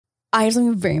I have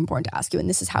something very important to ask you, and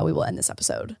this is how we will end this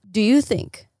episode. Do you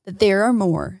think that there are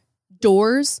more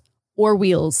doors or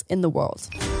wheels in the world?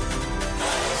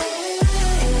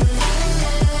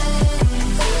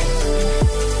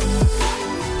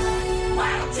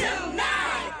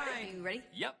 Are you ready?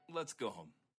 Yep, let's go home.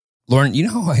 Lauren, you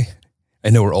know how I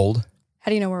know we're old? How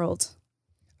do you know we're old?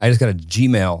 I just got a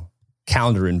Gmail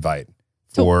calendar invite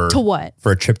for to what?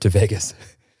 For a trip to Vegas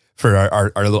for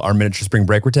our miniature spring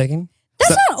break we're taking.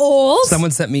 That's not old.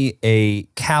 Someone sent me a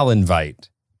cal invite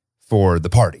for the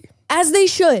party. As they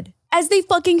should. As they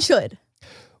fucking should.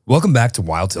 Welcome back to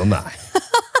Wild Till 9.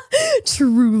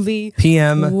 Truly.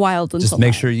 PM. Wild until Just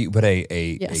make 9. sure you put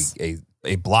a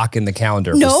block in the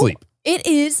calendar for sleep. It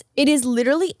is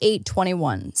literally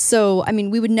 8:21. So, I mean,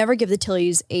 we would never give the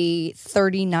Tillies a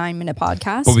 39-minute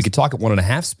podcast. But we could talk at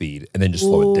 1.5 speed and then just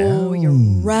slow it down. Oh, you're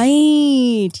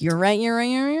right. You're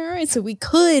right. So we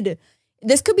could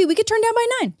turn down by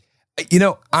 9. You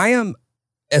know, I am,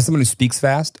 as someone who speaks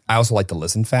fast, I also like to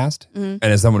listen fast. Mm-hmm. And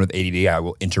as someone with ADD, I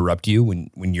will interrupt you when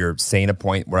you're saying a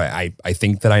point where I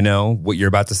think that I know what you're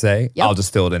about to say. Yep. I'll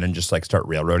just fill it in and just like start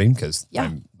railroading because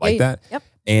I'm like that. Yep.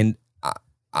 And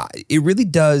it really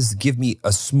does give me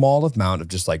a small amount of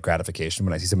just like gratification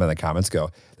when I see someone in the comments go,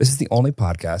 this is the only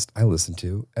podcast I listen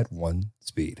to at 1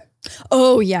 speed.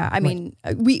 Oh yeah, I mean,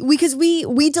 we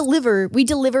deliver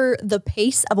the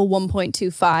pace of a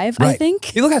 1.25. Right. I think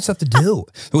People got stuff to do.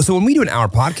 So when we do an hour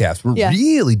podcast, we're Yeah.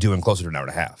 really doing closer to an hour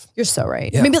and a half. you're so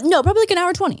right. Yeah. Probably like an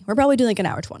hour 20. We're probably doing like an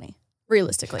hour 20,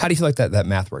 realistically. How do you feel like that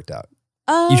math worked out?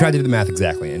 You tried to do the math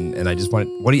exactly, and I just wanted.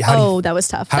 That was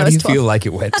tough. How That do was you 12. feel like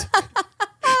it went?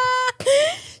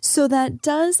 So that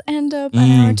does end up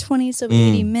an hour 20, so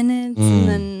 80 minutes,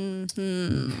 and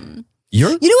then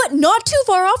You're you know what? Not too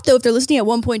far off though. If they're listening at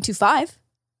 1.25,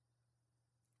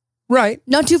 right,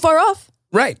 not too far off.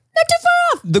 right. Not too far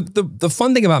off. The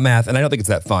fun thing about math, and I don't think it's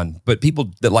that fun, but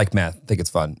people that like math think it's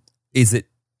fun, is that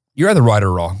you're either right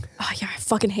or wrong. Oh yeah, I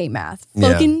fucking hate math.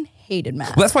 Yeah. Fucking hated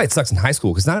math. Well, that's why it sucks in high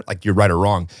school because it's not like you're right or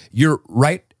wrong. You're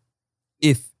right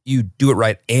if you do it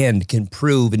right and can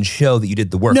prove and show that you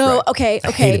did the work right.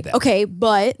 I hated that. Okay.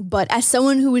 But as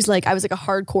someone who was like, I was like a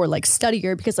hardcore like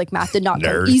studier because like math did not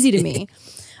come Nerd. easy to me.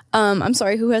 I'm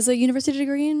sorry, who has a university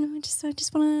degree and I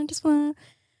just wanna.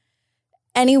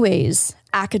 Anyways,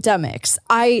 academics.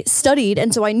 I studied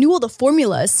and so I knew all the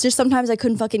formulas. Just sometimes I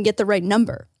couldn't fucking get the right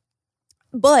number.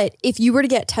 But if you were to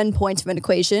get 10 points from an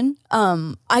equation,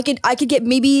 I could get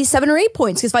maybe 7 or 8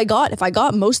 points because if I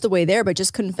got most of the way there, but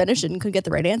just couldn't finish it and couldn't get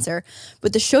the right answer.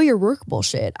 But the show your work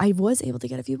bullshit, I was able to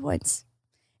get a few points,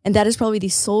 and that is probably the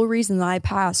sole reason that I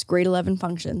passed grade 11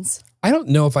 functions. I don't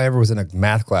know if I ever was in a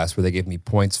math class where they gave me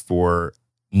points for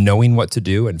knowing what to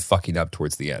do and fucking up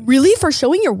towards the end. Really, for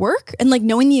showing your work and like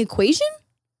knowing the equation?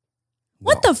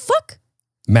 What the fuck?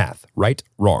 Math, right,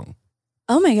 wrong.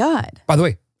 Oh my god, By the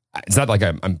way, it's not like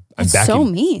I'm that's backing. so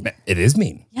mean. It is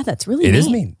mean. Yeah, that's really It mean. is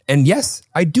mean. And yes,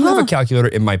 I do have a calculator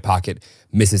in my pocket,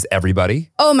 Mrs. Everybody.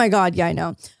 Oh my god, yeah, I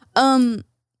know.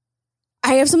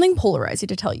 I have something polarizing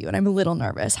to tell you, and I'm a little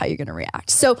nervous how you're gonna react.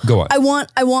 So Go on. I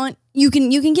want you can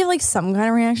give like some kind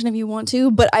of reaction if you want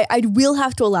to, but I will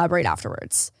have to elaborate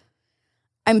afterwards.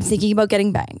 I'm thinking about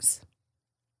getting bangs.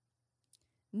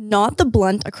 Not the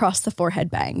blunt across the forehead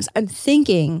bangs. I'm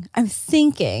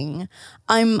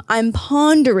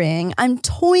pondering, I'm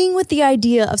toying with the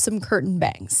idea of some curtain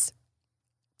bangs.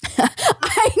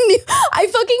 I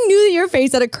fucking knew that your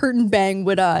face at a curtain bang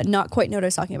would not quite know what I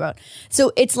was talking about.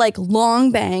 So it's like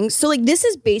long bangs. So like this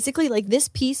is basically like this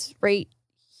piece right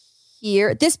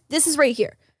here. This is right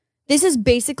here. This is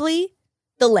basically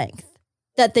the length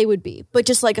that they would be, but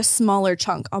just like a smaller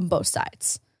chunk on both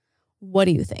sides. What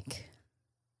do you think?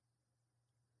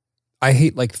 I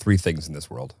hate like 3 things in this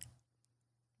world.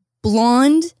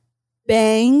 Blonde,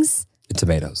 bangs, And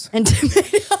tomatoes. and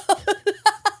tomato.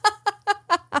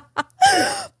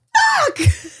 Fuck!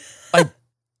 Like,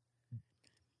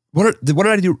 what did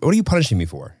I do? What are you punishing me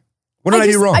for? What did I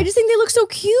do wrong? I just think they look so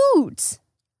cute.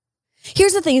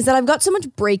 Here's the thing is that I've got so much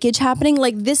breakage happening.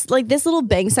 Like this little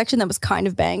bang section that was kind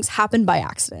of bangs happened by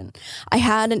accident. I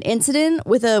had an incident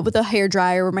with a hair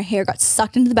dryer where my hair got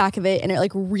sucked into the back of it and it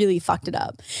like really fucked it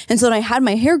up. And so then I had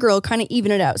my hair girl kind of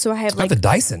even it out. So I have Not like the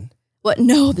Dyson. what?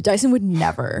 No, the Dyson would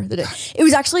never. It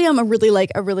was actually a really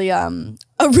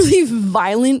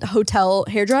violent hotel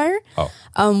hair dryer. Oh.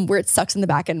 Where it sucks in the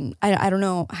back, and I don't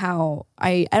know how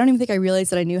I don't even think I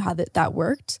realized that I knew how that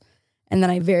worked. And then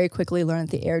I very quickly learned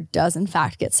that the air does in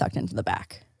fact get sucked into the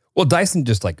back. Well, Dyson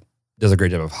just like does a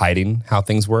great job of hiding how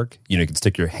things work. You know, you can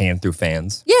stick your hand through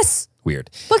fans. Yes. Weird.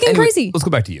 Fucking Anyway, crazy. Let's go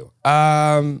back to you.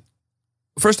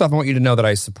 First off, I want you to know that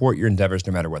I support your endeavors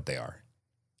no matter what they are.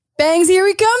 Bangs, here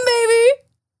we come, baby.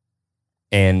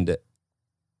 And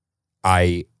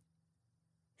I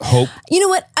hope. You know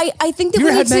what? I think that You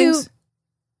we ever need had bangs? to.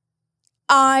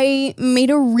 I made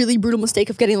a really brutal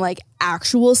mistake of getting like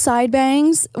actual side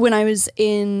bangs when I was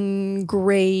in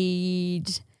grade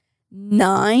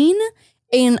 9.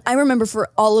 And I remember for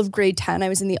all of grade 10, I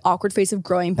was in the awkward phase of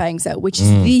growing bangs out, which is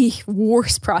the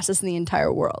worst process in the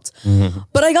entire world.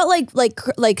 But I got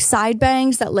like side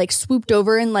bangs that like swooped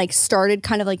over and like started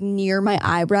kind of like near my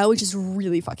eyebrow, which is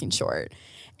really fucking short.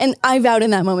 And I vowed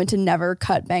in that moment to never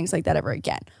cut bangs like that ever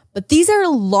again. But these are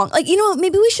long, like, you know,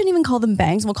 maybe we shouldn't even call them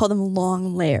bangs. We'll call them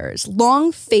long layers,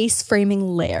 long face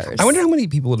framing layers. I wonder how many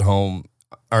people at home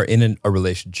are in a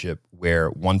relationship where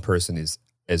one person is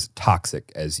as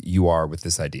toxic as you are with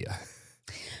this idea.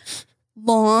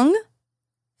 Long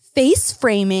face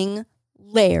framing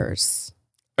layers.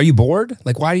 Are you bored?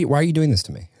 Like, why are you doing this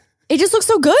to me? It just looks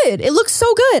so good. It looks so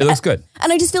good. It looks good.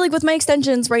 And I just feel like with my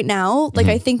extensions right now, like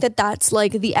I think that that's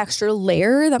like the extra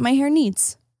layer that my hair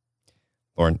needs.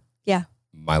 Lauren. Yeah.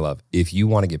 My love, if you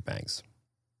want to get bangs,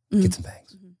 get some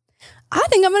bangs. I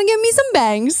think I'm going to give me some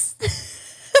bangs.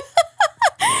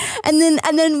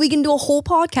 and then we can do a whole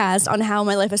podcast on how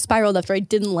my life has spiraled after I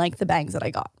didn't like the bangs that I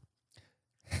got.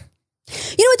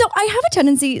 You know what though? I have a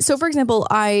tendency. So for example,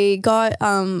 I got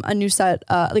a new set,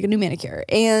 like a new manicure,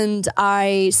 and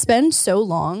I spend so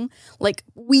long, like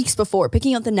weeks before,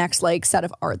 picking out the next like set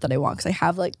of art that I want, because I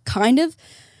have like kind of.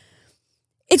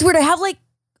 It's weird. I have like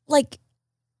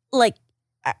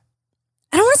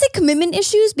I don't want to say commitment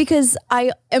issues, because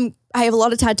I have a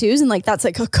lot of tattoos, and like that's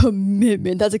like a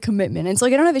commitment. That's a commitment. And so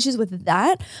like I don't have issues with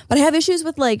that, but I have issues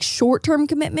with like short-term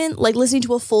commitment, like listening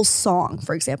to a full song,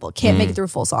 for example. Can't make it through a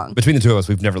full song. Between the two of us,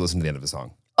 we've never listened to the end of a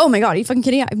song. Oh my God, are you fucking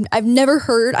kidding? I've never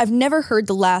heard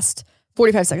the last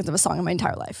 45 seconds of a song in my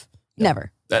entire life. Yeah.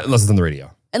 Never. Unless it's on the radio.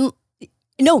 And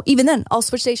no, even then, I'll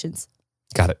switch stations.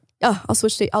 Got it. Oh, I'll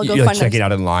switch. I'll go You're find like checking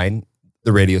out in line.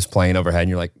 The radio's playing overhead, and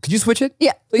you're like, "Could you switch it?"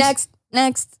 Yeah. Please?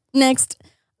 Next.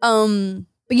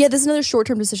 But yeah, this is another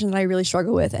short-term decision that I really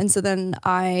struggle with. And so then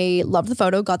I loved the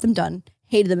photo, got them done,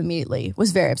 hated them immediately,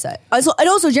 was very upset. And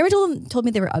also Jeremy told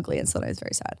me they were ugly, and so I was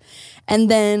very sad. And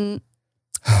then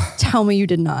tell me you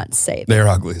did not say that. They're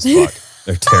ugly as fuck.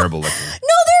 They're terrible looking.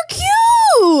 No, they're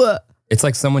cute. It's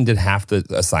like someone did half the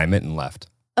assignment and left.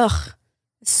 Ugh,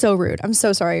 so rude. I'm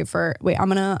so sorry for. Wait, I'm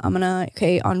gonna.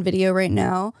 Okay, on video right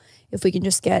now, if we can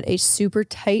just get a super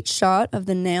tight shot of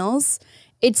the nails,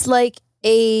 it's like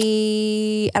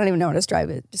I don't even know how to describe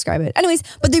it. Anyways,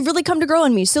 but they've really come to grow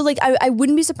on me. So like I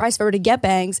wouldn't be surprised if I were to get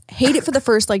bangs, hate it for the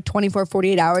first like 24,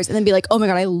 48 hours, and then be like, oh my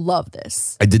God, I love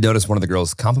this. I did notice one of the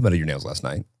girls complimented your nails last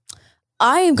night.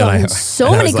 I have gotten so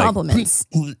many like, compliments.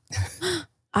 You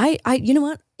know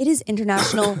what? It is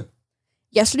international.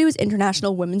 Yesterday was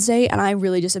International Women's Day, and I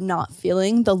really just am not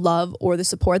feeling the love or the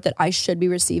support that I should be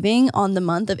receiving on the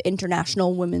month of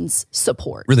International Women's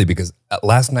Support. Really, because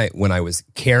last night when I was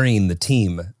carrying the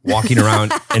team, walking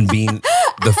around and being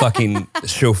the fucking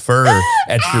chauffeur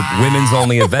at your women's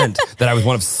only event that I was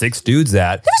one of 6 dudes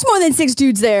at. There's more than 6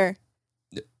 dudes there.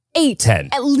 8. 10.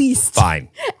 At least. Fine.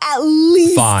 At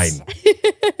least. Fine.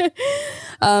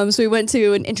 So we went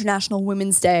to an International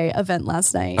Women's Day event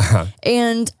last night.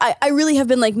 And I really have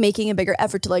been like making a bigger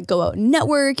effort to like go out and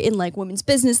network in like women's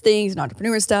business things and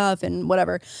entrepreneur stuff and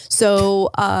whatever. So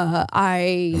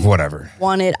I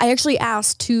actually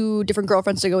asked 2 different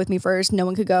girlfriends to go with me first. No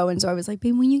one could go. And so I was like,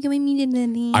 babe, when you go with me to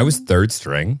the... I was 3rd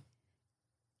string.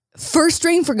 First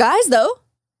string for guys though.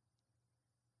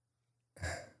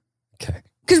 Okay.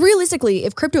 Because realistically,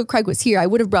 if Crypto Craig was here, I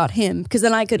would have brought him, because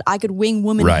then I could wing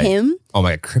woman him. Oh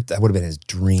my God, that would have been his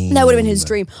dream. That would have been his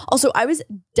dream. Also, I was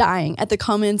dying at the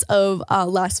comments of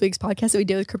last week's podcast that we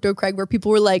did with Crypto Craig, where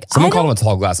people were like, someone called him a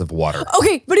tall glass of water.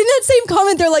 Okay, but in that same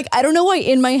comment, they're like, I don't know why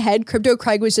in my head, Crypto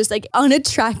Craig was just like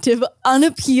unattractive,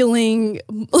 unappealing,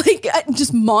 like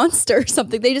just monster or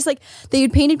something. They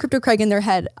had painted Crypto Craig in their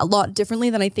head a lot differently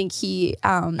than I think he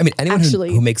anyone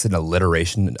who makes an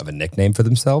alliteration of a nickname for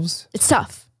themselves, it's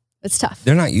tough. It's tough.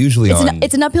 They're not usually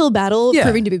it's an uphill battle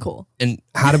proving to be cool. And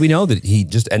how do we know that he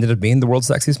just ended up being the world's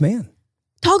sexiest man?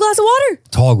 Tall glass of water.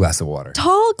 Tall glass of water.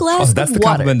 Tall glass of water. That's the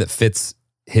compliment that fits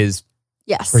his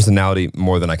personality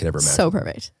more than I could ever imagine. So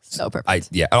perfect. So perfect.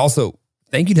 And also,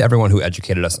 thank you to everyone who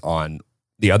educated us on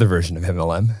the other version of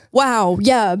MLM. Wow.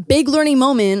 Yeah. Big learning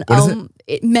moment. What is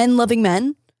it? Men loving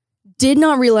men. Did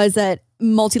not realize that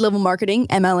multi-level marketing,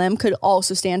 MLM, could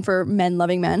also stand for men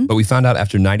loving men. But we found out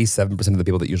after 97% of the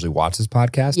people that usually watch this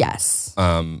podcast. Yes.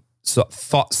 Saw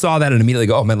that and immediately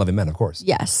go, oh, men loving men, of course.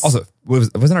 Yes. Also,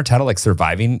 wasn't our title like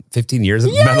surviving 15 years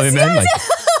of men loving men? Like,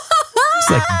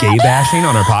 like gay bashing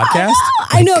on our podcast.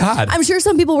 I know. God. I'm sure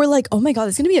some people were like, "Oh my God,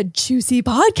 it's going to be a juicy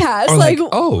podcast." Or like,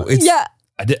 oh, it's yeah.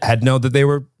 had known that they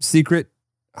were secret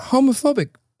homophobic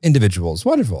individuals.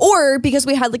 Wonderful. Or because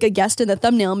we had like a guest in the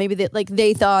thumbnail, maybe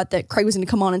they thought that Craig was going to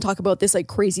come on and talk about this like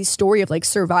crazy story of like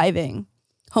surviving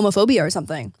homophobia or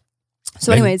something.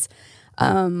 So, anyways,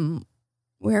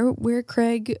 where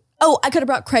Craig? Oh, I could have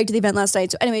brought Craig to the event last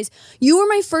night. So, anyways, you were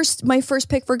my first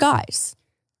pick for guys.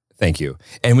 Thank you.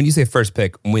 And when you say first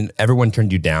pick, when everyone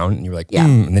turned you down and you were like,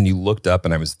 and then you looked up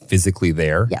and I was physically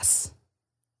there. Yes.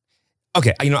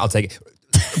 Okay, I'll take it.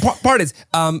 Part is,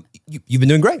 you've been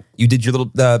doing great. You did your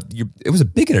little, it was a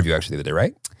big interview actually the other day,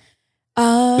 right?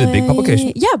 With a big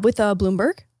publication. Yeah, with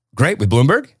Bloomberg. Great, with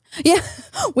Bloomberg? Yeah,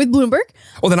 with Bloomberg.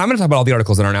 Well, then I'm going to talk about all the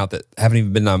articles that aren't out that haven't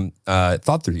even been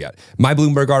thought through yet. My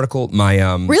Bloomberg article,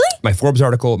 my my Forbes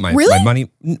article, my money.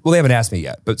 Well, they haven't asked me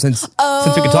yet, but since we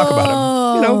can talk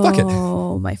about them, fuck it.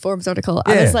 Oh, my Forbes article.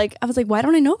 Yeah. I was like, why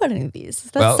don't I know about any of these?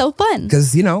 That's so fun.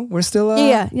 Because we're still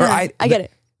I get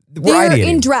it. We're They're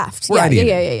in draft. We're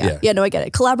Yeah. Yeah, no, I get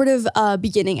it. Collaborative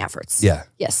beginning efforts. Yeah.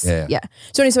 Yes. Yeah.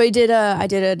 So anyway, I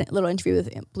did a little interview with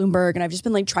Bloomberg, and I've just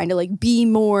been like trying to like be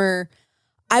more.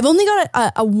 I've only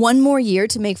got a one more year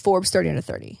to make Forbes 30 under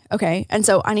 30. Okay, and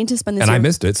so I need to spend this. And year I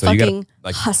missed it, so you got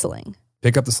like hustling.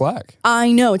 Pick up the slack.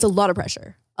 I know it's a lot of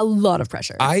pressure. A lot of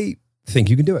pressure. I think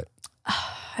you can do it.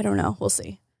 I don't know. We'll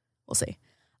see.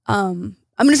 I'm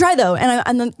gonna try though,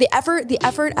 and the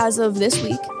effort as of this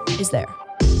week is there.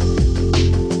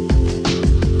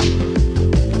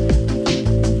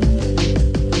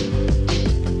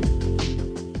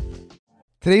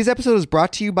 Today's episode is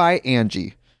brought to you by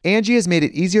Angie. Angie has made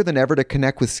it easier than ever to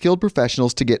connect with skilled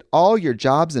professionals to get all your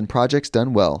jobs and projects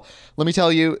done well. Let me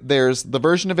tell you, there's the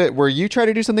version of it where you try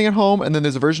to do something at home, and then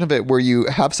there's a version of it where you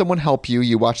have someone help you,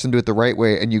 you watch them do it the right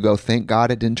way, and you go, thank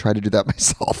God I didn't try to do that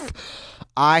myself.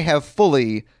 I have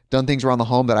fully done things around the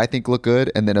home that I think look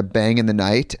good, and then a bang in the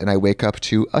night, and I wake up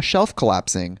to a shelf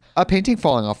collapsing, a painting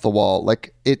falling off the wall.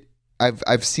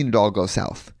 I've seen it all go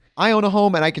south. I own a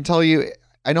home, and I can tell you,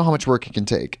 I know how much work it can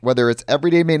take. Whether it's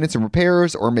everyday maintenance and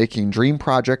repairs or making dream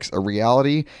projects a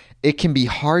reality, it can be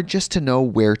hard just to know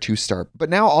where to start.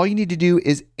 But now all you need to do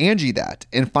is Angie that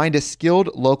and find a skilled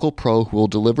local pro who will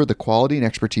deliver the quality and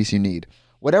expertise you need.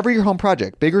 Whatever your home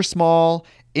project, big or small,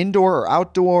 indoor or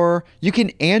outdoor, you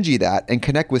can Angie that and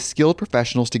connect with skilled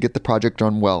professionals to get the project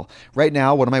done well. Right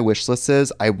now, one of my wish lists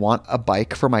is I want a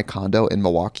bike for my condo in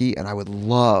Milwaukee, and I would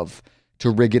love to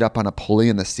rig it up on a pulley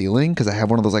in the ceiling because I have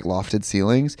one of those like lofted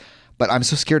ceilings, but I'm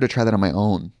so scared to try that on my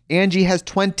own. Angie has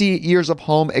 20 years of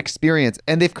home experience,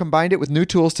 and they've combined it with new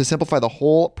tools to simplify the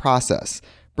whole process.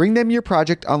 Bring them your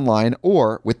project online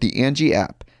or with the Angie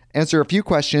app. Answer a few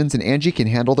questions and Angie can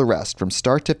handle the rest from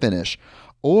start to finish,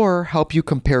 or help you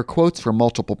compare quotes from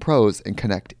multiple pros and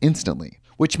connect instantly,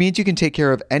 which means you can take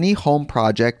care of any home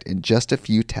project in just a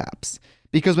few taps.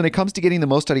 Because when it comes to getting the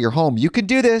most out of your home, you can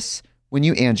do this when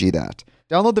you Angie that.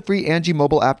 Download the free Angie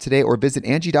mobile app today or visit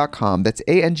Angie.com. That's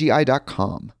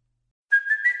ANGI.com.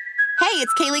 Hey,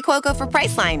 it's Kaylee Cuoco for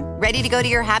Priceline. Ready to go to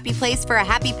your happy place for a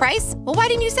happy price? Well, why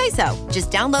didn't you say so?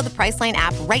 Just download the Priceline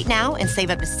app right now and save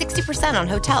up to 60% on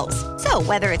hotels. So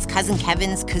whether it's Cousin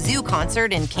Kevin's Kazoo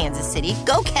Concert in Kansas City,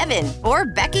 go Kevin, or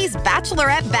Becky's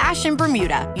Bachelorette Bash in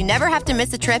Bermuda, you never have to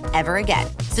miss a trip ever again.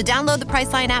 So download the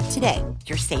Priceline app today.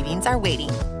 Your savings are waiting.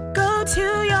 Go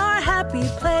to your happy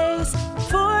place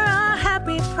for a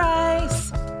happy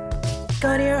price.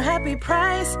 Go to your happy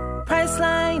price,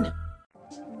 Priceline.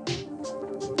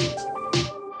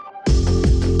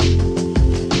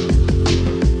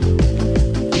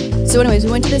 So anyways,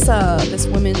 we went to this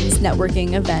women's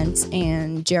networking event,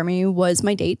 and Jeremy was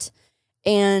my date.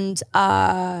 And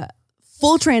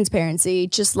full transparency,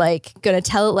 just like gonna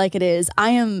tell it like it is, I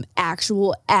am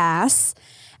actual ass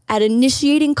at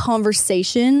initiating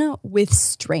conversation with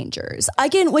strangers. I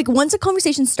can, like, once a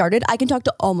conversation started, I can talk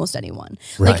to almost anyone.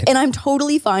 Right. Like, and I'm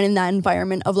totally fine in that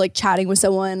environment of like chatting with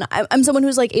someone. I'm someone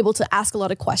who's like able to ask a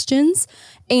lot of questions.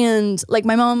 And like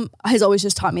my mom has always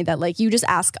just taught me that like you just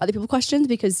ask other people questions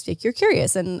because like, you're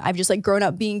curious. And I've just like grown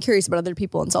up being curious about other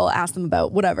people. And so I'll ask them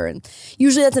about whatever. And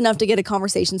usually that's enough to get a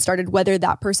conversation started, whether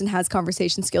that person has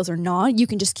conversation skills or not. You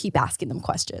can just keep asking them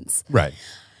questions. Right.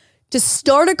 To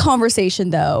start a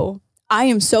conversation though, I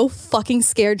am so fucking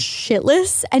scared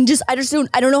shitless and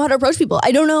I don't know how to approach people.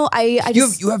 I don't know.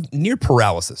 You have near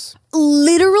paralysis.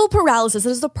 Literal paralysis. That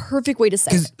is the perfect way to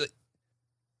say it.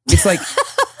 It's like,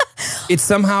 it's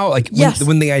somehow like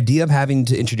when the idea of having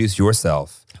to introduce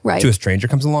yourself to a stranger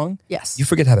comes along, yes, you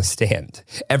forget how to stand.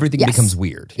 Everything becomes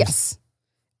weird. Yes.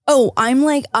 Oh, I'm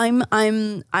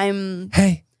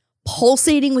hey.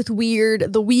 pulsating with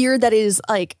weird, the weird that is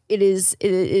like, it is.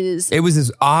 It was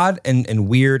as odd and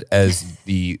weird as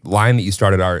the line that you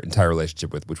started our entire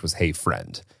relationship with, which was, "Hey,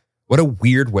 friend." What a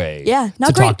weird way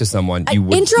to talk to someone you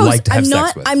would intros, like to have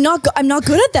sex with. I'm not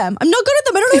good at them. I don't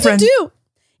know what to do.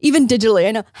 Even digitally,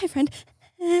 I know. Hi, friend.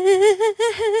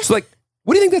 So like,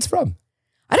 what do you think that's from?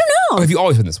 I don't know. Or have you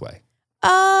always been this way?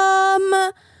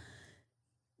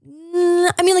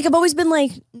 I mean, like I've always been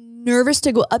like nervous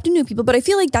to go up to new people, but I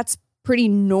feel like that's pretty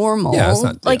normal. Yeah, it's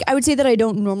not, like I would say that I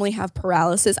don't normally have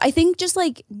paralysis. I think just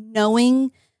like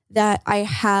knowing that I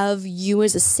have you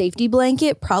as a safety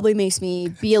blanket probably makes me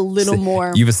be a little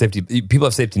more. You have a safety. People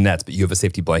have safety nets, but you have a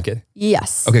safety blanket.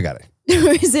 Yes. Okay, got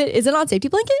it. Is it not a safety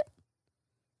blanket?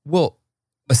 Well,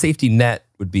 a safety net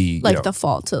would be Like the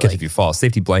fall to catch like. if you fall.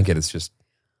 Safety blanket is just.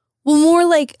 Well, more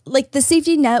like the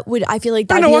safety net would. I feel like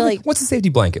that. What's a safety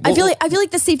blanket? I feel like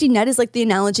the safety net is like the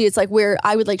analogy. It's like where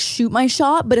I would like shoot my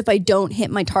shot, but if I don't hit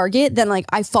my target, then like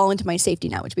I fall into my safety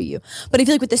net, which would be you. But I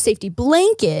feel like with the safety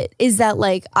blanket is that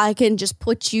like I can just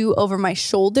put you over my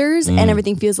shoulders and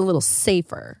everything feels a little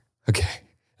safer. Okay,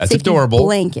 that's Safety adorable.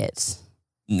 Blanket.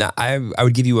 No, I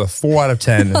would give you a 4 out of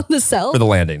 10 On the cell. for the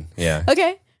landing. Yeah,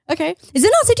 Okay. Is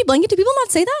it not safety blanket? Do people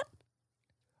not say that?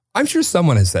 I'm sure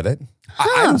someone has said it.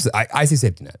 I say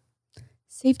safety net.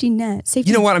 Safety net.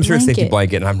 Safety. You know what? I'm sure it's safety blanket.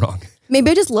 blanket, and I'm wrong.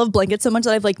 Maybe I just love blankets so much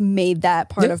that I've like made that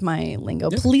part of my lingo.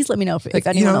 Yeah. Please let me know if Like,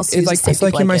 anyone else it's uses like safety it's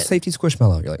like you're my blanket. safety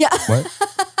squishmallow. You're like, Yeah. what?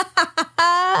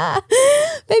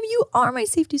 Baby, you are my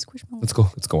safety squishmallow. Let's go.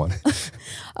 Let's go on.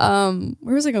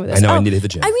 Where was I going with this? I know I need to hit the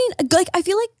gym. I mean, like I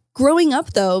feel like growing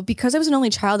up though, because I was an only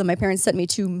child and my parents sent me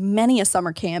to many a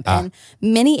summer camp and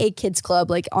many a kids club,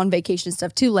 like on vacation and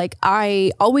stuff too. Like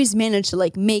I always managed to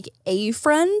like make a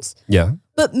friend. Yeah.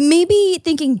 But maybe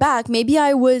thinking back, maybe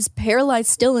I was paralyzed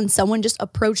still and someone just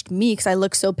approached me because I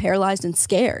looked so paralyzed and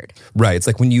scared. Right. It's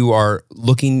like when you are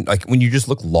looking, like when you just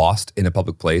look lost in a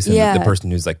public place and the person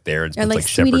who's like there is And like like,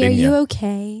 sweetie, shepherding are you you.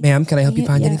 okay? Ma'am, can I help you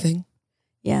find Yeah. anything?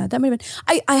 Yeah, that might have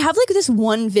been. I have like this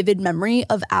one vivid memory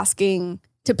of asking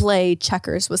to play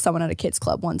checkers with someone at a kids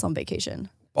club once on vacation.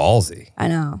 Ballsy. I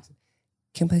know.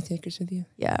 Can I play checkers with you?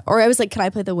 Yeah. Or I was like, can I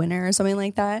play the winner or something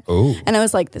like that? Oh. And I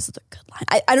was like, this is a good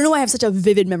line. I don't know why I have such a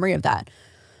vivid memory of that.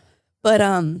 But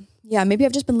yeah, maybe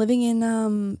I've just been living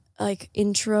in like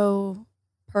intro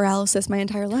paralysis my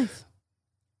entire life.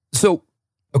 So,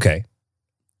 okay.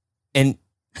 And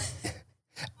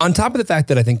on top of the fact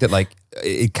that I think that like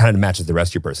it kind of matches the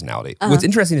rest of your personality, what's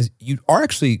interesting is you are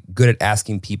actually good at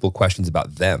asking people questions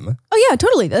about them. Oh yeah,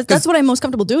 totally. That's what I'm most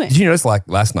comfortable doing. Did you notice like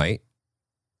last night?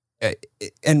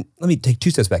 And let me take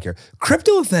 2 steps back here.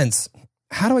 Crypto events.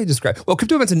 How do I describe? Well,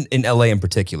 crypto events in LA in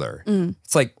particular.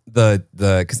 It's like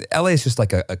because LA is just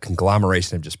like a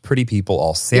conglomeration of just pretty people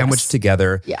all sandwiched Yes.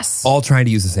 together. Yes. All trying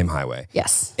to use the same highway.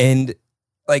 Yes. And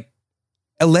like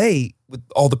LA with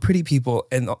all the pretty people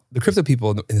and the crypto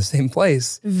people in the same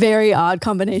place. Very odd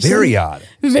combination. Very odd.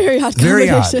 Very odd Very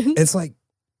odd. combination. It's like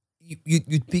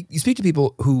you speak to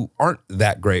people who aren't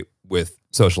that great with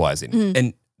socializing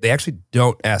and they actually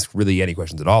don't ask really any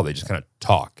questions at all. They just kind of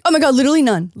talk. Oh my God, literally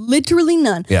none. Literally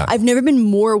none. Yeah. I've never been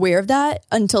more aware of that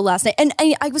until last night. And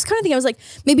I was kind of thinking, I was like,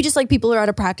 maybe just like people are out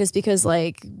of practice because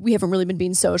like we haven't really been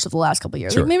being social the last couple of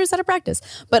years. Sure. Like maybe it's out of practice.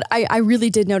 But I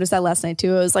really did notice that last night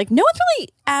too. I was like, no one's really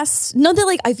asked, not that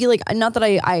like, I feel like, not that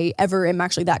I ever am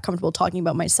actually that comfortable talking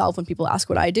about myself when people ask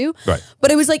what I do. Right.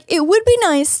 But it was like, it would be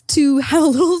nice to have a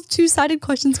little two-sided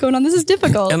questions going on. This is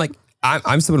difficult. And like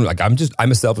I'm someone like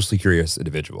I'm a selfishly curious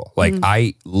individual. Like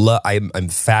I'm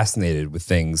fascinated with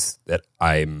things that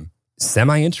I'm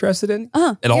semi-interested in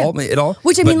at all.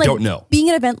 Which I but mean, like don't know. being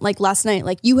at an event like last night,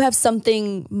 like you have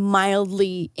something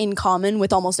mildly in common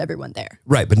with almost everyone there,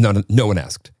 Right, but no one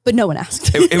asked. but no one asked.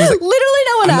 It was like- literally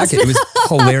no one I'm not asked. kidding. It was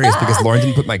hilarious because Lauren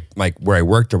didn't put my where I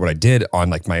worked or what I did on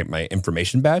like my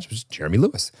information badge. It was Jeremy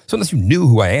Lewis. So unless you knew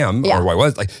who I am Yeah. or who I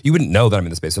was, like you wouldn't know that I'm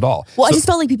in the space at all. Well, I So- just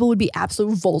felt like people would be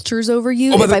absolute vultures over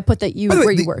you by if the- I put that you by the way,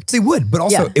 where you they- worked. They would, but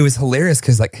also Yeah. it was hilarious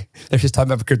because like they're just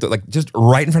talking about crypto, like just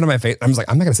right in front of my face. I was like,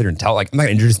 I'm not gonna sit here and tell, like I'm not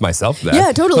gonna introduce myself to that. Yeah, So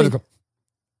I totally. just go-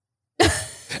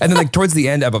 and then like towards the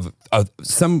end of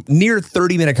some near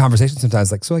 30-minute conversation,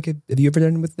 sometimes like, so like, have you ever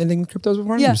done with anything with cryptos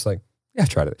before? And Yeah. I'm just like, yeah, I've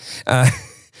tried it.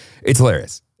 It's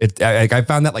hilarious. I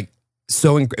found that like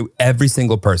every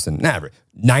single person, not every,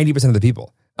 90% of the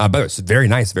people. By the way, it's very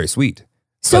nice, very sweet.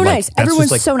 So But, like, nice. that's Everyone's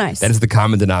just, like, so nice. That is the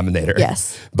common denominator.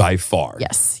 Yes. By far.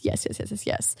 Yes.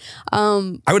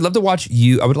 I would love to watch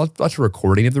you. I would love to watch a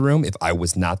recording of the room if I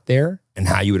was not there and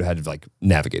how you would have had to like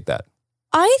navigate that.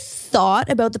 I thought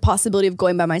about the possibility of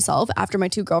going by myself after my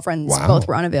two girlfriends Wow. both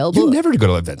were unavailable. You never go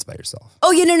to events by yourself.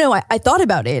 Oh, yeah, no. I thought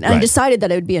about it and I Right. decided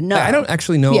that it would be a no. I don't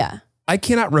actually know. Yeah. I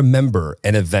cannot remember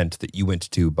an event that you went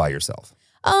to by yourself.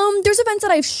 There's events that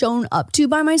I've shown up to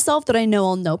by myself that I know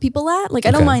I'll know people at. Like,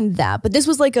 I don't Okay. mind that. But this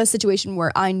was like a situation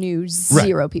where I knew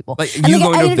zero people. Like, and you like,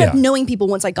 going I to- ended up yeah. knowing people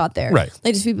once I got there. Right.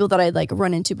 Like, just people that I'd like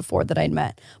run into before that I'd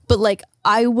met. But like,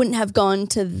 I wouldn't have gone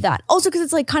to that. Also, because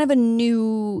it's like kind of a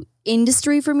new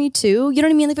industry for me too. You know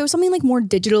what I mean? Like, if it was something like more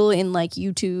digital in like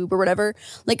YouTube or whatever,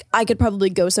 like I could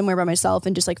probably go somewhere by myself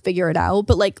and just like figure it out.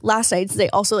 But like last night, they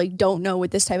also like don't know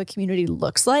what this type of community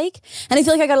looks like. And I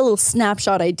feel like I got a little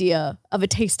snapshot idea of a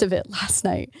taste of it last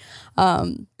night.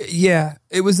 Yeah,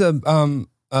 it was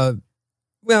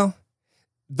well,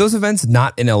 those events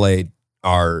not in LA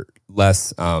are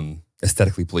less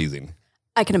aesthetically pleasing.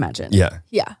 I can imagine. Yeah.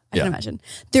 Yeah, I Yeah. can imagine.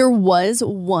 There was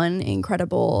one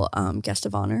incredible guest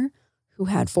of honor who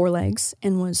had 4 legs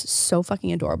and was so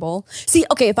fucking adorable. See,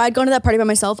 okay, if I'd gone to that party by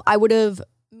myself, I would have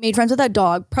made friends with that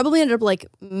dog, probably ended up like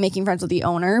making friends with the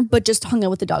owner, but just hung out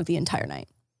with the dog the entire night.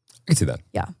 I can see that.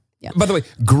 Yeah. Yeah. By the way,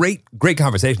 great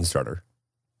conversation starter.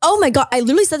 Oh my God. I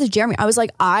literally said to Jeremy, I was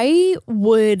like, I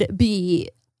would be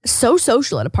so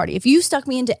social at a party. If you stuck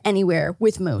me into anywhere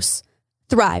with Moose,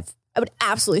 thrive. I would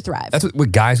absolutely thrive. That's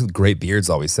what guys with great beards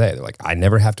always say. They're like, I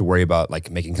never have to worry about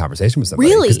like making conversation with somebody.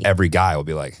 Really? Because every guy will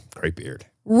be like, great beard.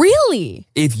 Really?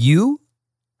 If you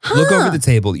look Huh. over the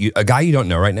table, a guy you don't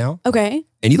know right now, Okay.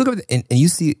 and you look over and you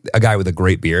see a guy with a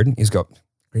great beard, you just go,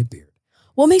 great beard.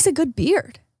 What makes a good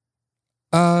beard?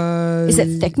 Is it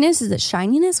Uh, thickness? Is it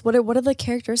shininess? What are the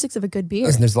characteristics of a good beard?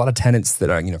 Listen, there's a lot of tenants that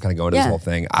are, kind of go into Yeah. this whole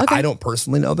thing. Okay. I don't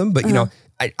personally know them, but I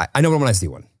know them when I see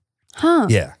one. Huh.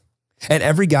 Yeah. And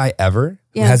every guy ever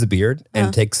who Yeah. has a beard and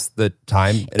Uh-huh. takes the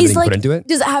time and Is everything like, put into it.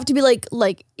 does it have to be like,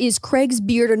 is Craig's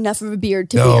beard enough of a beard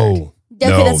to No. beard? Okay,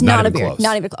 No, that's not not a even beard. close.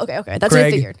 Not even close. Okay. That's what I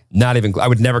Craig, figured. not even, I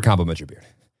would never compliment your beard.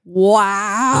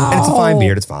 Wow. And it's a fine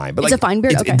beard. It's fine. But It's a fine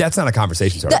beard? Okay. That's not a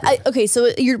conversation starter. beard. Okay, so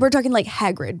we're talking like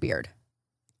Hagrid beard.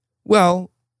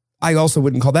 Well, I also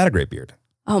wouldn't call that a great beard.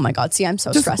 Oh my God. See, I'm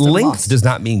so Just stressed. I'm length lost. does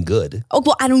not mean good. Oh,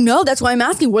 well, I don't know. That's why I'm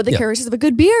asking. What are the Yeah. characteristics of a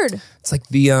good beard? It's like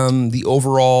the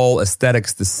overall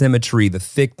aesthetics, the symmetry, the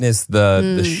thickness,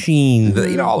 the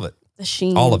sheen, all of it. The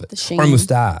sheen. All of it. The sheen. Or a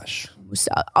mustache.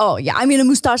 Oh yeah, I mean a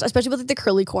mustache, especially with like the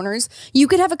curly corners. You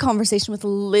could have a conversation with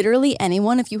literally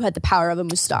anyone if you had the power of a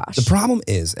mustache. The problem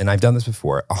is, and I've done this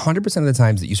before, 100% of the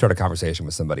times that you start a conversation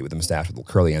with somebody with a mustache with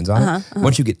little curly ends on it,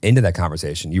 once you get into that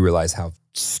conversation, you realize how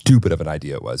stupid of an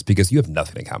idea it was because you have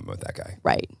nothing in common with that guy.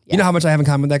 Right. You know how much I have in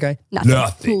common with that guy?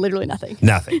 Nothing. Literally nothing.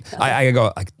 Nothing. I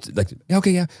go like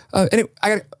okay, yeah. Anyway, I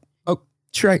got. Oh,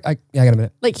 sure. I got a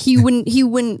minute. Like he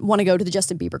wouldn't want to go to the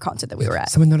Justin Bieber concert that we were at.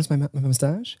 Someone noticed my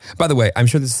mustache? By the way, I'm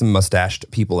sure there's some mustached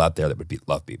people out there that would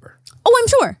love Bieber. Oh, I'm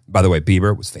sure. By the way,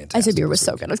 Bieber was fantastic. I said Bieber was this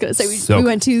so week. good. I was gonna say So we good.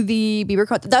 went to the Bieber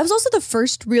concert. That was also the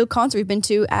first real concert we've been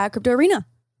to at Crypto Arena.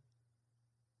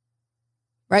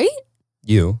 Right?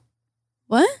 You,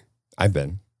 What? I've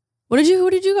been. Who did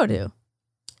you go to?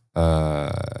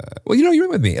 Well, you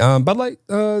went with me. Bud Light.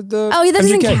 The Oh yeah, that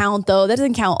doesn't MGK. count though. That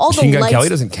doesn't count. All Machine the Gun lights. Kelly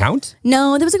doesn't count.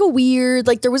 No, there was like a weird,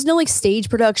 like there was no like stage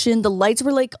production. The lights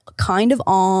were like kind of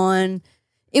on.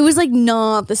 It was like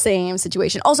not the same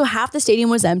situation. Also, half the stadium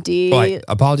was empty. Well,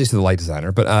 apologies to the light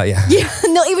designer, but yeah. Yeah,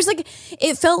 no, it was like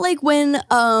it felt like when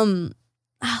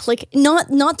like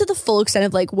not to the full extent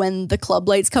of like when the club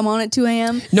lights come on at 2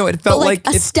 a.m. No, it But felt like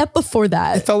like a step before it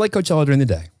that, felt like Coachella during the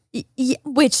day.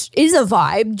 which is a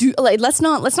vibe. Let's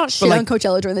not shit like- on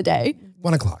Coachella during the day.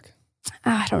 1 o'clock.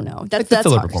 I don't know. the That's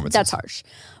filler harsh. performances. That's harsh.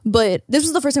 But this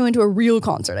was the first time I went to a real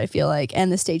concert, I feel like.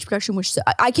 And the stage production was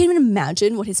I can't even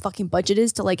imagine what his fucking budget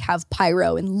is to like have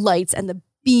pyro and lights and the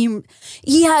beam.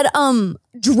 He had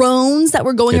drones that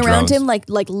were going Yeah, around drones. him, like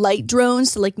light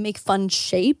drones to like make fun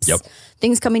shapes. Yep.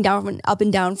 Things coming down up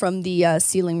and down from the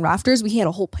ceiling rafters. We had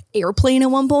a whole airplane at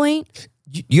one point.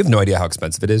 You have no idea how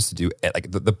expensive it is to do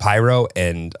like the pyro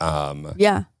and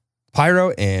Yeah.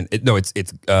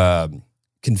 it's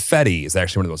confetti is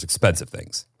actually one of the most expensive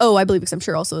things. Oh, I believe because I'm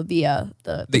sure also the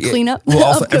cleanup. Well,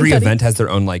 also of every confetti. event has their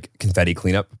own like confetti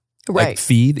cleanup like, Right.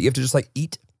 fee that you have to just like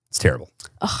eat. It's terrible.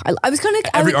 Ugh, I was kind of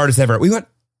Every artist ever, we want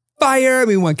fire,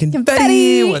 we want confetti,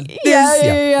 Confetti. we want this.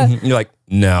 Yeah. Mhm. You're like,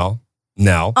 no.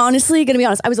 Honestly, gonna be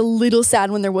honest, I was a little sad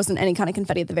when there wasn't any kind of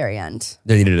confetti at the very end.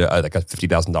 They needed like a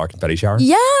 $50,000 confetti shower.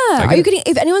 Yeah, get are you it. kidding?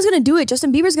 If anyone's gonna do it,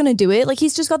 Justin Bieber's gonna do it. Like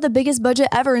he's just got the biggest budget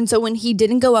ever, and so when he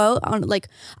didn't go out on, like,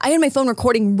 I had my phone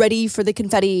recording ready for the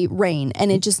confetti rain,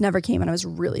 and it just never came, and I was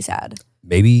really sad.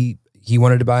 Maybe he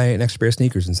wanted to buy an extra pair of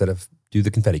sneakers instead of do the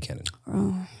confetti cannon.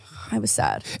 I was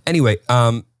sad. Anyway,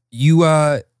 you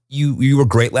you were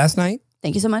great last night.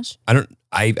 Thank you so much.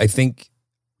 I think,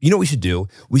 you know what we should do?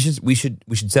 We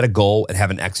should set a goal and have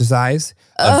an exercise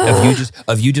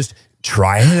of you just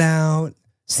trying it out.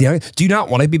 See how, do you not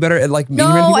want to be better at like meeting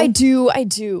No, random people? I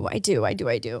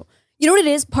do. You know what it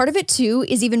is? Part of it too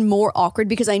is even more awkward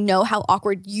because I know how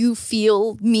awkward you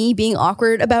feel me being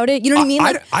awkward about it. You know what I mean?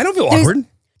 Like, I don't feel awkward.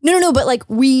 No. But like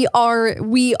we are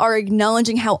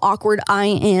acknowledging how awkward I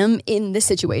am in this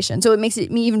situation. So it makes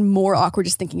me even more awkward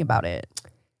just thinking about it.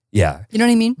 Yeah. You know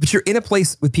what I mean? But you're in a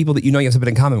place with people that you know you have something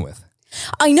in common with.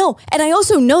 I know. And I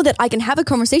also know that I can have a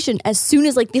conversation as soon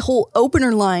as like the whole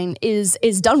opener line is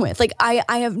done with. Like I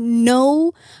have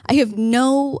no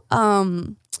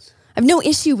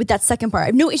issue with that second part. I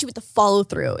have no issue with the follow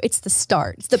through. It's the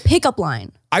start. It's the pickup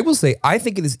line. I will say, I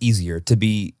think it is easier to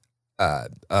be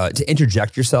to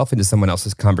interject yourself into someone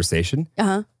else's conversation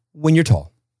when you're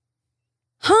tall.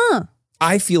 Huh.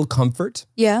 I feel comfort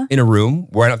Yeah. in a room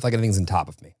where I don't feel like anything's on top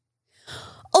of me.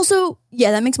 Also,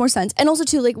 yeah, that makes more sense. And also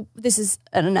too, like, this is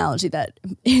an analogy that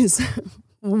is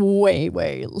way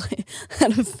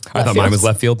out of I thought mine was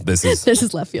left field. This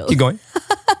is left field. Keep going.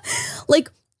 Like,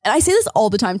 and I say this all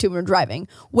the time too when we're driving.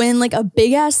 When like a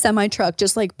big ass semi truck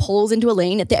just like pulls into a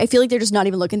lane, I feel like they're just not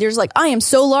even looking. They're just like, I am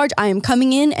so large, I am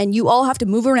coming in, and you all have to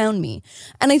move around me.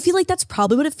 And I feel like that's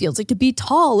probably what it feels like to be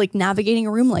tall, like navigating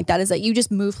a room like that, is that you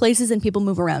just move places and people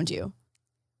move around you.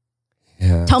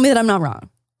 Yeah. Tell me that I'm not wrong.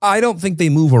 I don't think they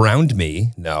move around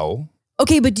me. No.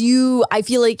 Okay, but I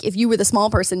feel like if you were the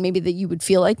small person, maybe that you would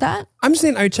feel like that. I'm just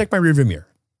saying I check my rearview mirror,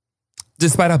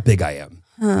 despite how big I am.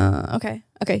 Okay.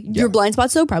 Your blind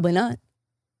spots though? Probably not.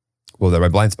 Well, they're my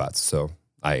blind spots, so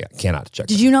I cannot check.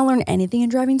 Did you not learn anything in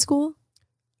driving school?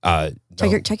 No.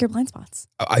 Check your blind spots.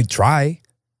 I try.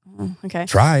 Okay.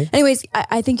 Try. Anyways,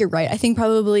 I think you're right. I think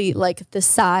probably like the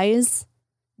size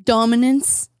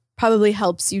dominance probably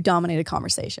helps you dominate a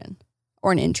conversation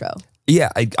or an intro. Yeah,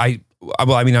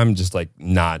 I'm just like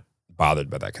not bothered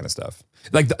by that kind of stuff.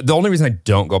 Like the only reason I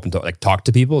don't go up and talk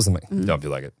to people is I'm like, don't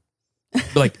feel like it.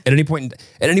 But like at any point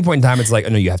in time, it's like, oh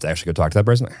no, you have to actually go talk to that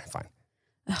person. Fine.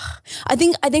 I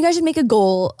think I should make a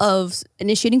goal of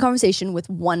initiating conversation with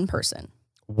one person.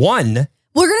 One?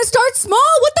 We're gonna start small.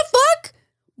 What the fuck?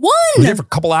 One. We're there for a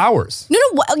couple hours. No.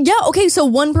 Yeah. Okay. So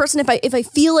one person. If I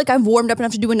feel like I've warmed up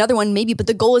enough to do another one, maybe. But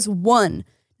the goal is one.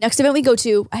 Next event we go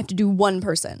to, I have to do one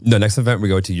person. No, next event we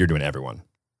go to, you're doing everyone.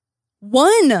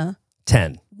 1.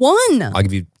 10. 1. I'll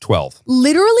give you 12.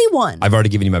 Literally 1. I've already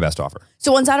given you my best offer.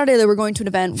 So on Saturday, we're going to an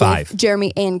event 5. with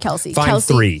Jeremy and Kelsey. Fine,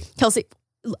 3. Kelsey,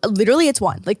 literally it's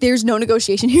 1. Like there's no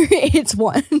negotiation here. It's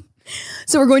 1.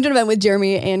 So we're going to an event with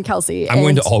Jeremy and Kelsey. I'm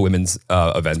going to all women's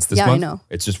events this month. Yeah, I know.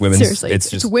 It's just women's. Seriously.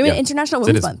 It's Women International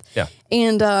Women's Month. Yeah.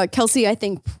 And Kelsey, I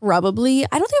think probably,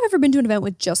 I don't think I've ever been to an event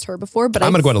with just her before, but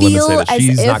I'm going to go on a limb and say that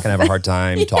she's not going to have a hard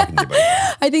time talking to anybody.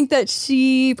 I think that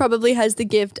she probably has the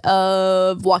gift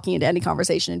of walking into any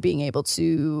conversation and being able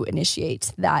to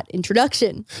initiate that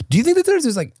introduction. Do you think that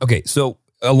there's like, okay, so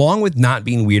along with not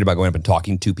being weird about going up and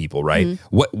talking to people, right?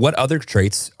 Mm-hmm. What other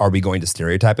traits are we going to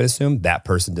stereotype and assume that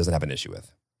person doesn't have an issue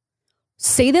with?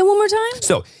 Say that one more time.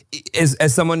 So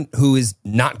as someone who is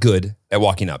not good at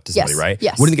walking up to somebody, Yes, right?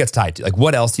 yes. What do you think that's tied to? Like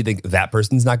what else do you think that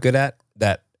person's not good at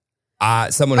that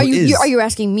someone Are who you is? are you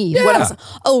asking me? Yeah. What else?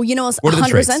 Oh, you know, What are the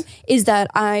 100% is that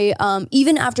I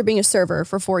even after being a server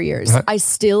for 4 years, I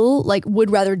still like would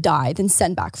rather die than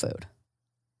send back food.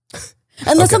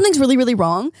 Unless Okay. something's really, really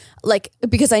wrong, like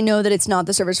because I know that it's not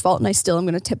the server's fault, and I still am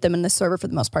going to tip them, and the server for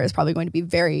the most part is probably going to be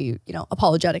very,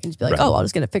 apologetic and just be like, Right. "Oh, I'll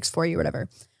just get it fixed for you," or whatever.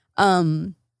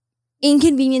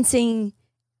 Inconveniencing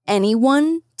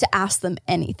anyone to ask them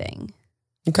anything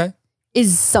Okay.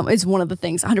 is one of the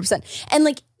things, 100%. And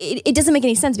like it doesn't make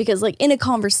any sense because like in a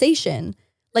conversation,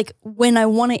 like when I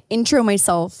want to intro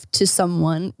myself to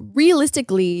someone,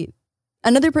 realistically,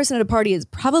 another person at a party is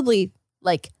probably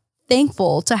like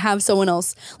thankful to have someone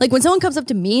else. Like when someone comes up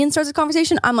to me and starts a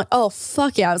conversation, I'm like, oh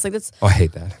fuck yeah. I was like, that's Oh, I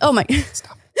hate that. oh my.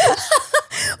 Stop.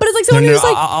 But it's like someone who's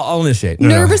like I'll initiate. No,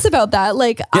 nervous about that.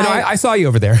 Like No. I saw you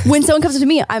over there. when someone comes up to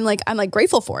me, I'm like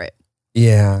grateful for it.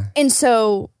 Yeah. And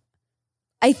so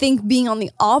I think being on the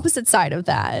opposite side of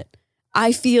that,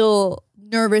 I feel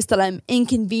nervous that I'm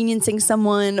inconveniencing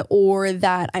someone or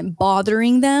that I'm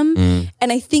bothering them.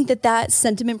 And I think that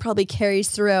sentiment probably carries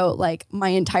throughout like my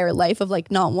entire life of like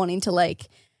not wanting to like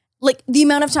the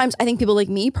amount of times I think people like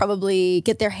me probably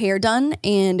get their hair done,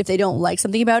 and if they don't like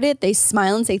something about it, they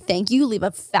smile and say thank you, leave a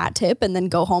fat tip, and then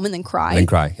go home and then cry. And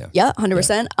cry. Yeah. Yeah,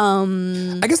 100%.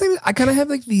 I guess I kind of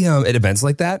have like the at events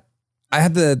like that. I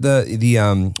have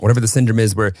the whatever the syndrome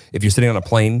is where if you're sitting on a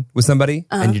plane with somebody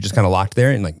and you're just kind of locked there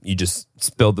and like you just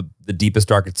spill the deepest,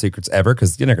 darkest secrets ever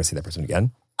because you're not gonna see that person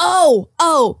again.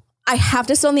 I have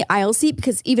to sit on the aisle seat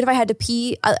because even if I had to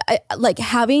pee, I like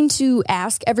having to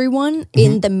ask everyone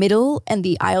in the middle and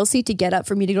the aisle seat to get up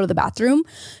for me to go to the bathroom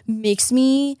makes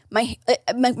me, my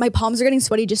palms are getting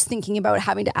sweaty just thinking about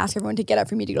having to ask everyone to get up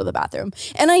for me to go to the bathroom.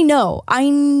 And I know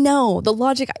the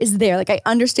logic is there. Like I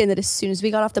understand that as soon as we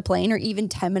got off the plane or even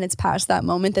 10 minutes past that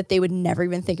moment that they would never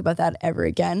even think about that ever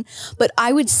again. But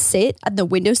I would sit at the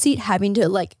window seat having to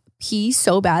like pee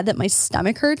so bad that my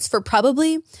stomach hurts for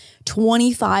probably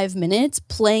 25 minutes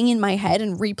playing in my head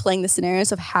and replaying the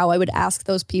scenarios of how I would ask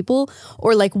those people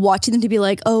or like watching them to be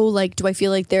like, oh, like, do I feel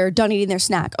like they're done eating their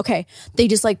snack? Okay. They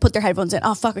just like put their headphones in.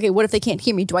 Oh, fuck. Okay. What if they can't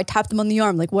hear me? Do I tap them on the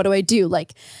arm? Like, what do I do?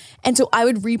 Like, and so I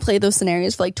would replay those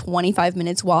scenarios for like 25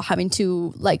 minutes while having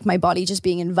to like my body just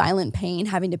being in violent pain,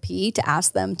 having to pee to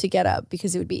ask them to get up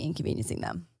because it would be inconveniencing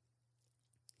them.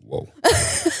 Whoa.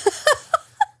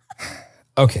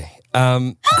 Okay.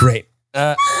 Great.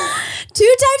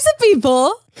 Two types of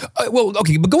people. Well,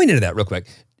 okay, but going into that real quick.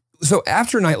 So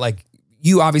after a night, like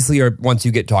you obviously are, once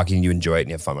you get talking, you enjoy it and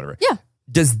you have fun, whatever. Yeah.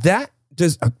 Does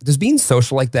being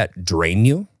social like that drain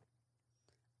you?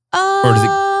 Or does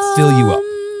it fill you up?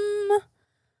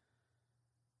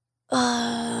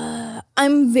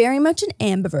 I'm very much an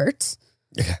ambivert.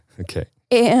 Yeah. Okay.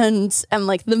 And I'm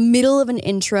like the middle of an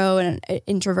intro and an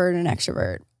introvert and an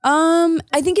extrovert.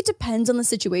 I think it depends on the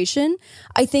situation.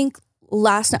 I think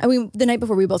last night, the night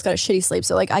before we both got a shitty sleep.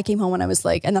 So like I came home and I was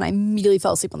like, and then I immediately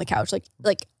fell asleep on the couch. Like.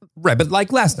 Right. But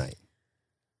like last night.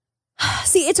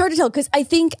 See, it's hard to tell because I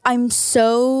think I'm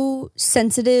so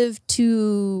sensitive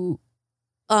to,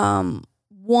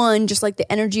 one, just like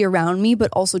the energy around me,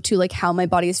 but also to like how my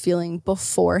body is feeling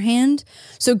beforehand.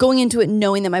 So going into it,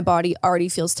 knowing that my body already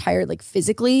feels tired, like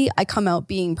physically, I come out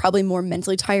being probably more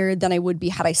mentally tired than I would be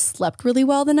had I slept really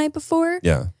well the night before.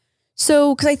 Yeah.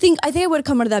 So, cause I think I would have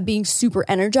come out of that being super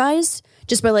energized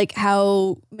just by like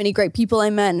how many great people I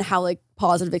met and how like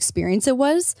positive experience it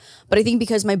was. But I think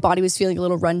because my body was feeling a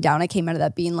little run down, I came out of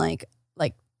that being like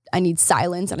I need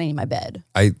silence and I need my bed.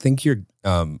 I think you're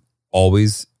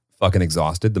always fucking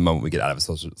exhausted the moment we get out of a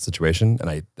social situation. And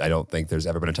I don't think there's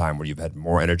ever been a time where you've had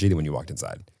more energy than when you walked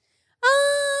inside.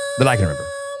 That I can remember.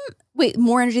 Wait,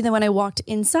 more energy than when I walked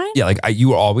inside? Yeah, like you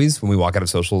were always, when we walk out of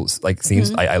social like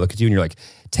scenes, I look at you and you're like,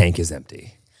 tank is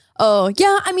empty. Oh,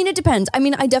 yeah. I mean, it depends. I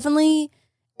mean, I definitely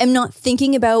am not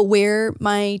thinking about where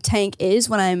my tank is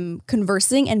when I'm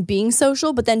conversing and being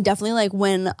social, but then definitely like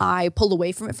when I pull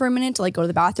away from it for a minute to like go to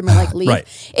the bathroom or like leave,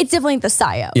 Right. It's definitely the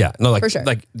sigh out. Yeah, no, like, for sure.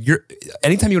 Like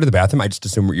anytime you go to the bathroom, I just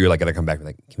assume you're like gonna come back and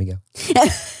like, can we go?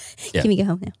 Yeah. Can we go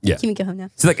home now? Yeah. Can we go home now?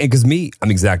 So like, because me, I'm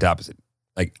the exact opposite.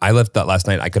 Like I left that last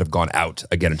night, I could have gone out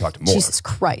again and talked more. Jesus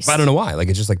Christ. But I don't know why. Like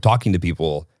it's just like talking to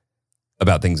people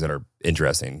about things that are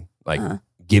interesting, like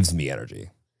gives me energy.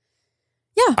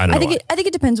 Yeah, I think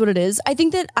it depends what it is. I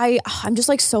think that I'm just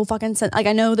like so fucking like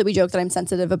I know that we joke that I'm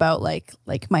sensitive about like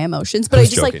my emotions, but I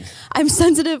just joking? like I'm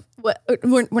sensitive.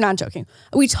 We're not joking.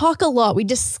 We talk a lot. We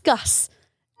discuss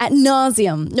ad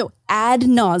nauseum. No, ad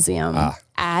nauseum.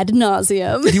 Ad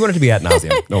nauseum. If you want it to be ad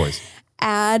nauseum, no worries.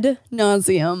 Ad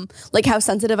nauseum. Like how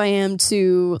sensitive I am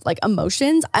to like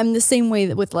emotions. I'm the same way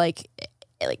that with like.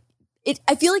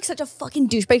 I feel like such a fucking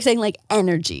douchebag saying like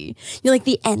energy. You're like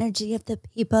the energy of the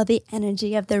people, the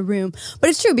energy of the room.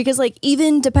 But it's true because like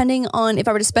even depending on if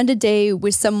I were to spend a day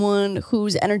with someone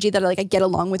whose energy that like I get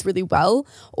along with really well,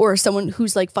 or someone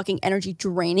who's like fucking energy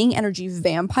draining, energy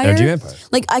vampire.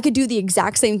 Like I could do the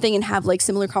exact same thing and have like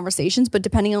similar conversations, but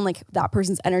depending on like that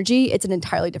person's energy, it's an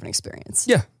entirely different experience.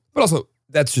 Yeah. But also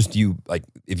that's just you, like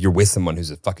if you're with someone who's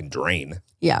a fucking drain.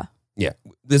 Yeah. Yeah.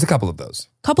 There's a couple of those.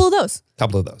 Couple of those.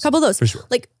 For sure.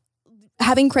 Like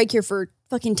having Craig here for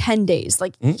fucking 10 days.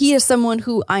 Like he is someone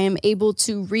who I am able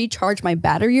to recharge my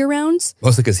battery around.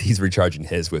 Mostly because he's recharging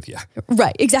his with you.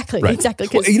 Right. Exactly. Right. Exactly.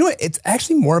 Well, you know what? It's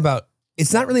actually more about,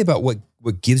 it's not really about what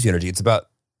gives you energy. It's about,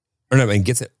 or no, I mean,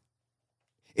 gets it.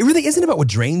 It really isn't about what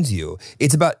drains you.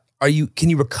 It's about, can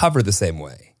you recover the same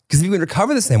way? Because if you can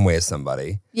recover the same way as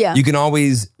somebody, you can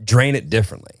always drain it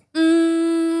differently.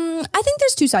 I think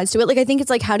there's two sides to it. Like, I think it's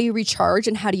like, how do you recharge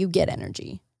and how do you get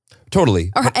energy?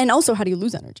 Totally. And also, how do you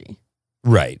lose energy?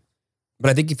 Right. But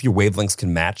I think if your wavelengths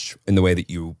can match in the way that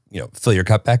you fill your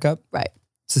cup back up, right,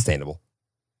 sustainable.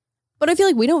 But I feel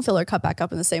like we don't fill our cup back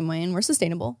up in the same way and we're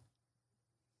sustainable.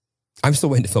 I'm still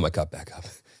waiting to fill my cup back up.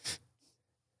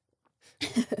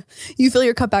 You fill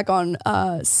your cup back on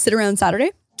sit around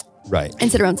Saturday? Right.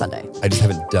 And sit around Sunday. I just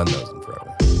haven't done those in forever.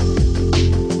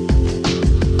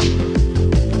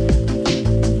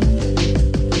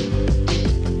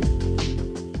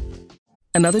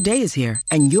 Another day is here,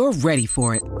 and you're ready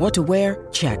for it. What to wear?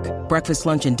 Check. Breakfast,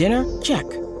 lunch, and dinner? Check.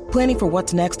 Planning for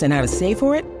what's next and how to save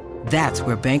for it? That's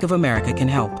where Bank of America can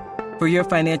help. For your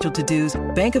financial to-dos,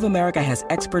 Bank of America has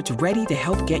experts ready to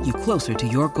help get you closer to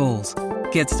your goals.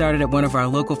 Get started at one of our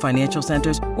local financial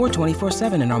centers or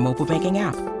 24/7 in our mobile banking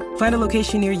app. Find a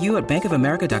location near you at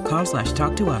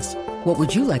bankofamerica.com/talktous. What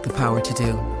would you like the power to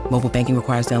do? Mobile banking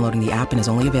requires downloading the app and is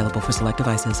only available for select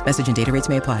devices. Message and data rates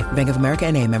may apply. Bank of America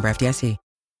NA, member FDIC.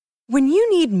 When you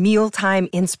need mealtime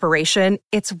inspiration,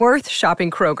 it's worth shopping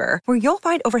Kroger, where you'll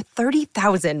find over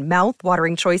 30,000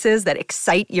 mouth-watering choices that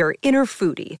excite your inner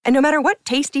foodie. And no matter what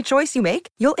tasty choice you make,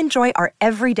 you'll enjoy our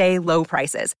everyday low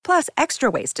prices, plus extra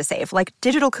ways to save, like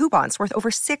digital coupons worth over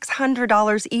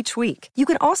 $600 each week. You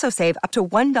can also save up to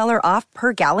 $1 off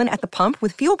per gallon at the pump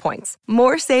with fuel points.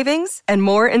 More savings and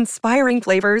more inspiring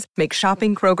flavors make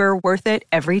shopping Kroger worth it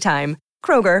every time.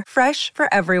 Kroger, fresh for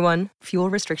everyone. Fuel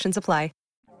restrictions apply.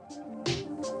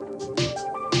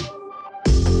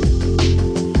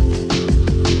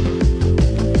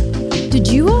 Did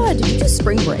you do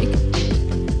Spring Break?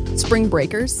 Spring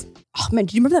Breakers? Oh man,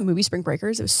 did you remember that movie Spring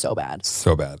Breakers? It was so bad.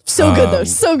 So bad. So good though.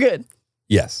 So good.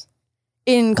 Yes.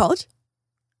 In college?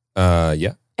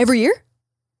 Yeah. Every year?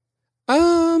 I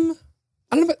don't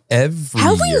know about every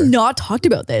How have year. we not talked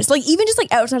about this? Like even just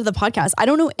like outside of the podcast, I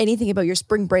don't know anything about your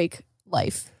spring break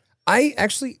life. I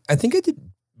think I did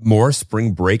more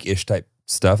spring break-ish type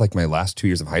stuff like my last 2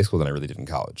 years of high school than I really did in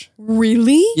college.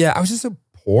 Really? Yeah, I was just so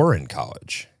poor in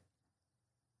college.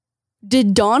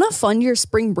 Did Donna fund your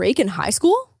spring break in high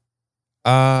school?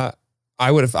 I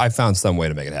found some way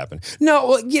to make it happen. No,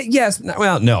 well, yes.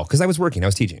 No, because I was working. I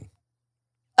was teaching.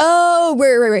 Oh,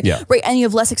 right. Yeah. Right, and you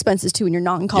have less expenses too when you're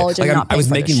not in college. Yeah. And Like you're not I was paying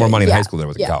for making this more shit. money in Yeah. high school than I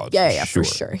was in college. Yeah, Sure. for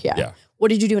sure. Yeah. Yeah. What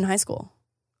did you do in high school?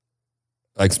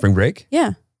 Like spring break?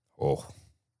 Yeah. Oh.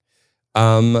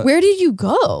 Where did you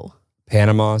go?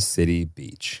 Panama City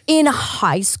Beach. In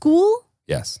high school?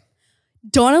 Yes.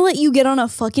 Donna let you get on a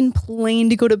fucking plane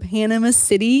to go to Panama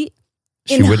City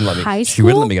She in wouldn't let me. high She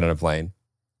wouldn't school? let me get on a plane.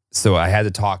 So we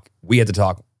had to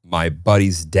talk my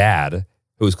buddy's dad,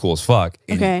 who was cool as fuck,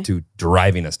 Okay. into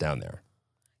driving us down there.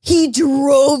 He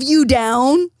drove you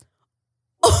down?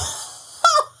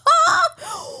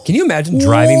 Can you imagine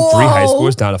driving 3 high Whoa.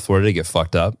 schoolers down to Florida to get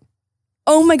fucked up?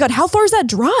 Oh my God, how far is that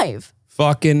drive?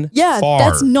 Fucking Yeah, far.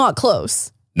 that's not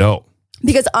close. No.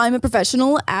 Because I'm a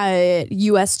professional at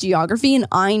US Geography and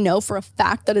I know for a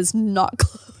fact that is not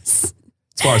close.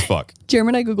 It's far as fuck. Jeremy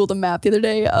and I Googled a map the other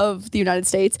day of the United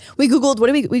States. We Googled,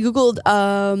 we Googled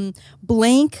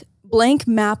blank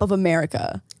map of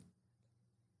America.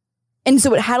 And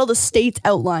so it had all the states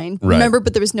outlined. Right. Remember,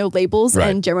 but there was no labels. Right.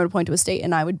 And Jeremy would point to a state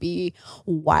and I would be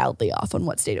wildly off on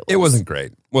what state it was. It wasn't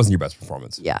great. It wasn't your best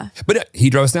performance. Yeah. But he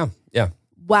drove us down. Yeah.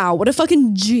 Wow, what a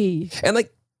fucking G. And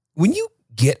like when you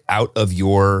get out of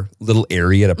your little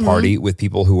area at a party with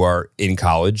people who are in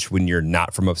college, when you're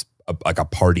not from a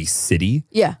party city,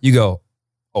 Yeah. you go,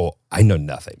 oh, I know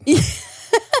nothing.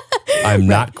 I'm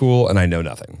not cool and I know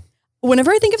nothing.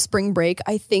 Whenever I think of spring break,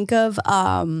 I think of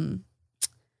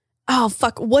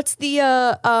what's the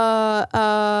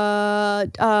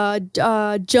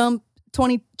jump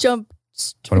 21 Jump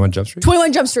Street?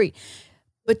 21 Jump Street,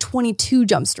 but 22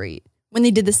 Jump Street when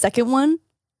they did the second one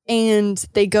and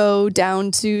they go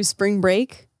down to spring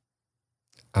break.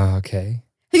 Okay.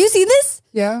 Have you seen this?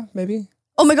 Yeah, maybe.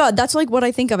 Oh my God, that's like what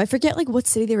I think of. I forget like what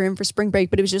city they were in for spring break,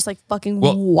 but it was just like fucking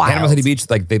Well, wild. Panama City Beach,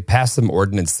 like they passed some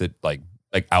ordinance that like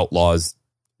outlaws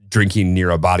drinking near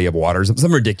a body of water,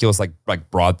 some ridiculous like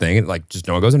broad thing, and like just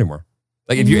no one goes anymore.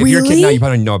 Like if you're a kid Really? now, you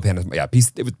probably know what Panama. Yeah,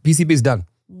 PCB is done.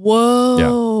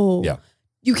 Whoa. Yeah.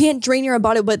 You can't drain your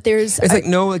body, but there's It's like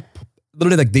no, like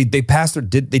literally like they passed or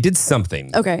they did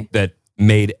something okay. that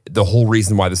made the whole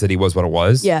reason why the city was what it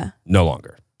was. Yeah. No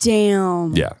longer.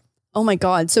 Damn. Yeah. Oh my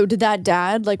God. So did that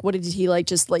dad, like, what did he like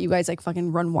just let you guys like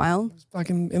fucking run wild?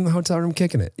 Fucking in the hotel room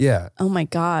kicking it. Yeah. Oh my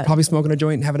God. Probably smoking a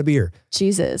joint and having a beer.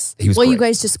 Jesus. He was well, you great.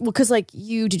 guys just, cause like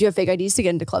did you have fake IDs to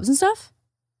get into clubs and stuff?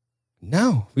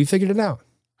 No, we figured it out.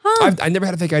 Huh. I never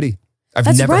had a fake ID. I've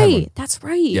That's never had one. right. That's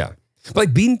right. Yeah. But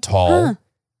like being tall Huh.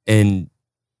 and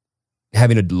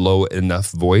having a low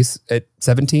enough voice at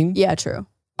 17. Yeah, true.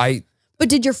 I But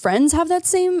did your friends have that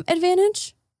same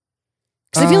advantage?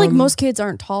 Because I feel like Um, most kids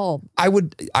aren't tall. I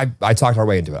talked our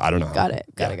way into it. I don't know. Got it.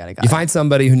 Got Yeah. it. You find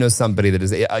somebody who knows somebody that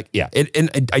is like, yeah.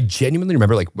 And I genuinely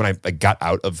remember like when I got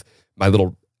out of my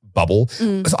little bubble.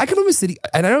 Mm. So I come from a city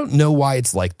and I don't know why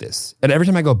it's like this. And every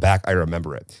time I go back, I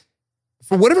remember it.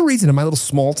 For whatever reason, in my little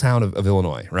small town of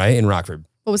Illinois, right? In Rockford.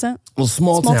 What was that? Little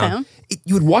small town.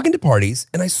 You would walk into parties,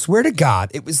 and I swear to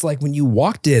God, it was like when you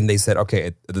walked in, they said,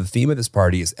 okay, the theme of this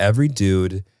party is every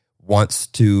dude wants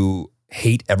to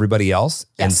hate everybody else,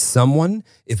 and Yes. someone,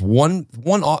 if one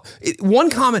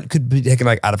comment could be taken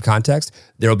like out of context,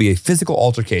 there will be a physical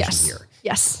altercation Yes. here.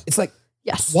 Yes. It's like,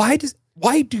 Yes. why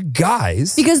do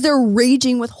guys? Because they're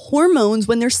raging with hormones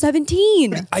when they're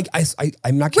 17.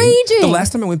 I'm not kidding. Raging. The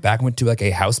last time I went back, I went to like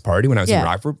a house party when I was in Yeah.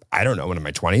 Rockford. I don't know, when in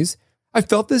my 20s, I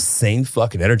felt this same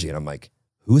fucking energy, and I'm like,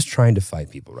 who's trying to fight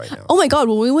people right now? Oh my God.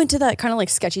 When we went to that kind of like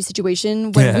sketchy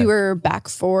situation when Yeah. we were back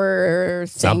for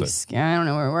Something. I don't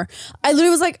know where we were. I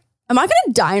literally was like, am I going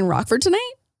to die in Rockford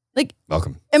tonight? Like,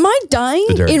 Welcome. am I dying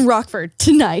The dirt. in Rockford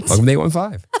tonight? Welcome to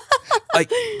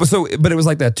 815. But it was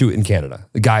like that too in Canada.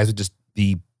 The guys would just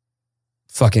be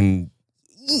fucking.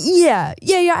 Yeah.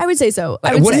 I would say so.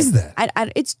 Like, I would what say. is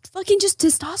that? It's fucking just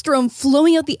testosterone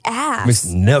flowing out the ass. Makes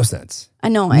no sense. I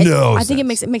know. No I think it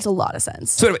sense. makes a lot of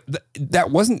sense. So anyway,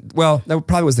 that wasn't, well, that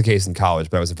probably was the case in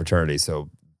college, but I was in fraternity, so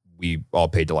we all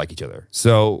paid to like each other.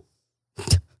 So,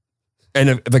 and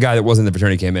if a guy that wasn't in the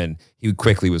fraternity came in, he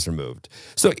quickly was removed.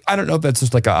 So I don't know if that's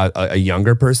just like a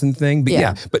younger person thing, but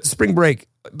yeah. But spring break,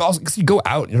 but also because you go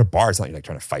out and you're at a bar, it's not like you're like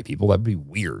trying to fight people. That'd be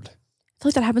weird. I feel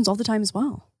like that happens all the time as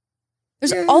well.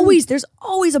 There's Yeah.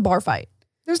 always a bar fight.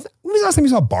 When was the last time you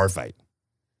saw a bar fight?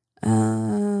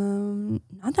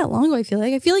 Not that long ago. I feel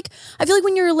like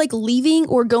when you're like leaving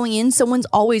or going in, someone's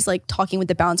always like talking with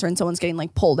the bouncer and someone's getting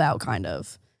like pulled out, kind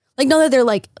of. Like not that they're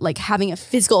like having a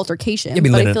physical altercation. Yeah, I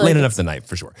mean, but late feel like enough it's- the night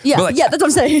for sure. Yeah, But like, yeah, that's what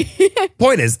I'm saying.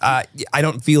 Point is, I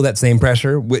don't feel that same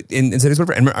pressure in cities.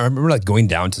 And I remember like going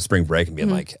down to spring break and being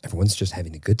like, everyone's just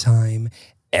having a good time.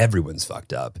 Everyone's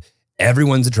fucked up.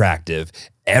 Everyone's attractive.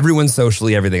 Everyone's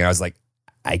socially everything. I was like,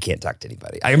 I can't talk to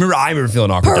anybody. I remember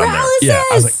feeling awkward down there. Paralysis. Yeah,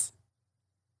 I was like,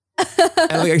 I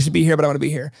don't think I should be here, but I want to be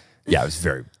here. Yeah, it was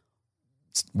very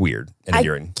weird and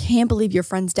endearing. Can't believe your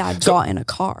friend's dad got in a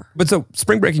car. But so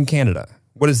spring break in Canada,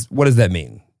 what does that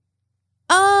mean?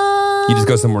 You just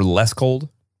go somewhere less cold?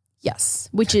 Yes,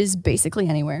 which is basically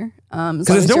anywhere. Because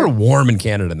there's nowhere warm in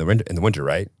Canada in the winter,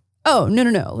 right? Oh no.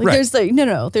 Like Right. there's like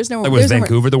no. There's no. Like, was there's nowhere-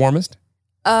 Vancouver the warmest?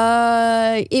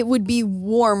 It would be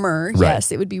warmer. Right.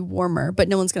 Yes, it would be warmer, but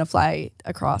no one's gonna fly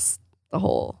across the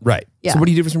whole. Right. Yeah. So what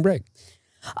do you do for spring break?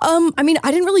 I mean, I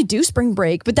didn't really do spring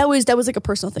break, but that was like a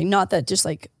personal thing. Not that just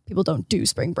like people don't do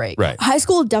spring break. Right. High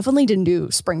school definitely didn't do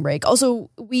spring break.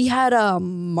 Also, we had a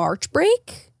March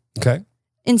break Okay.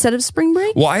 instead of spring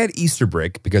break. Well, I had Easter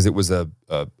break because it was a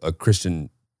Christian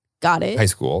Got it. high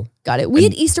school. Got it. We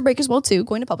had Easter break as well too,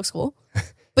 going to public school.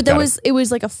 But Got it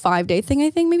was like a 5-day thing, I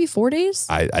think, maybe 4 days.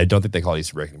 I don't think they call it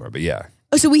Easter break anymore, but yeah,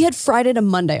 Oh, so we had Friday to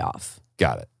Monday off.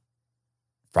 got it.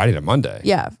 Friday to Monday.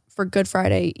 Yeah, for Good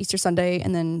Friday, Easter Sunday,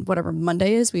 and then whatever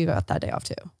Monday is, we got that day off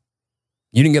too.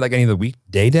 You didn't get like any of the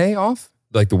day off?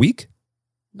 Like the week?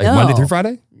 Like No. Monday through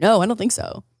Friday? No, I don't think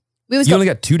so. We always You got, only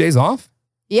got 2 days off?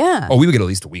 yeah. Oh, we would get at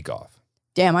least a week off.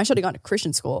 Damn, I should have gone to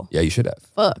Christian school. Yeah, you should have.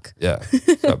 Fuck. Yeah.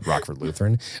 Rockford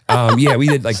Lutheran. Yeah, we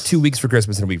did like 2 weeks for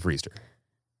Christmas and a week for Easter.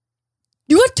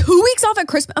 You got 2 weeks off at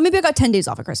Christmas. Maybe I got 10 days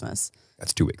off at Christmas.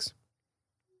 That's 2 weeks.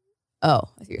 Oh,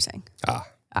 I see what you're saying.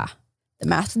 Ah, The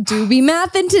math do be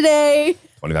mathing today.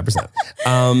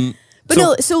 25%. But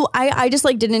no, so I just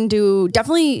like didn't do,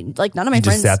 definitely like none of my you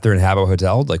just friends sat there in Habbo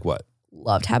Hotel? Like what?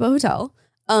 loved Habbo Hotel.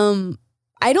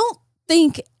 I don't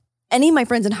think any of my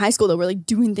friends in high school though were like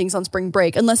doing things on spring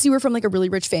break, unless you were from like a really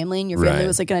rich family and your family Right.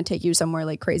 was like going to take you somewhere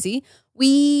like crazy.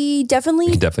 We You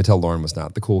definitely, can definitely tell Lauren was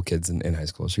not the cool kids in high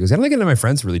school. She goes, I don't think any of my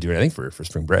friends really do anything for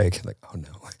spring break. I'm like, oh no.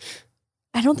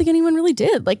 I don't think anyone really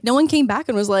did. Like no one came back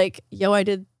and was like, yo, I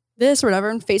did this or whatever.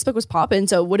 And Facebook was popping.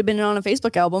 So it would have been on a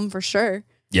Facebook album for sure.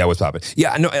 Yeah, what's popping?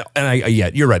 Yeah, no, and yeah,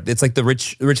 you're right. It's like the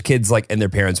rich kids like and their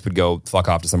parents would go fuck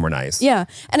off to somewhere nice. Yeah.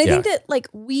 And I Yeah. think that like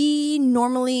we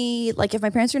normally, like if my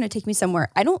parents were going to take me somewhere,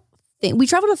 I don't think we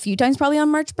traveled a few times probably on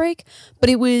March break, but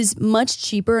it was much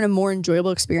cheaper and a more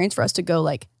enjoyable experience for us to go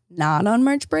like not on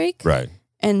March break. Right.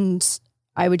 And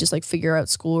I would just like figure out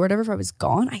school or whatever if I was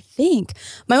gone. I think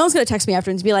my mom's going to text me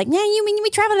after and be like, yeah, you mean we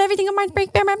traveled everything on March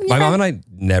break. My mom and I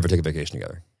never took a vacation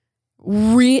together.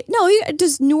 No,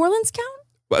 does New Orleans count?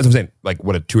 Well, that's what I'm saying. Like,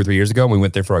 what, 2 or 3 years ago when we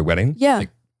went there for our wedding? Yeah. Like,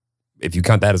 if you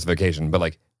count that as a vacation. But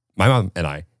like, my mom and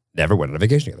I never went on a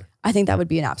vacation together. I think that would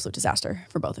be an absolute disaster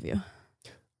for both of you.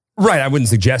 Right. I wouldn't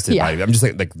suggest it. Yeah. I'm just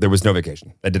like there was no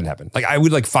vacation. That didn't happen. Like, I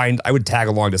would tag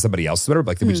along to somebody else. Whatever.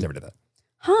 Like, we just never did that.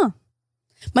 Huh.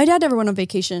 My dad never went on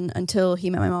vacation until he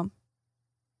met my mom.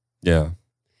 Yeah.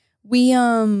 We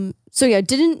so yeah,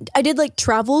 I did like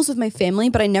travels with my family,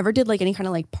 but I never did like any kind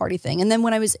of like party thing. And then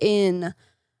when I was in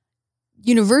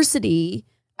university,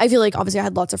 I feel like obviously I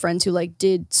had lots of friends who like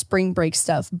did spring break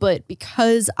stuff, but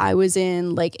because I was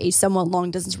in like a somewhat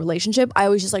long distance relationship, I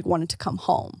always just like wanted to come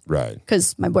home Right.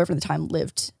 because my boyfriend at the time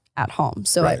lived at home.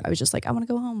 So Right. I was just like, I want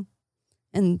to go home.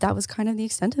 And that was kind of the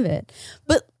extent of it.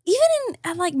 But even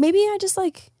in like, maybe I just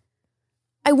like,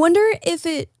 I wonder if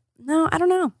no, I don't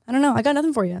know. I got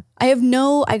nothing for you. I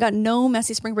got no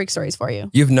messy spring break stories for you.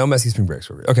 You have no messy spring break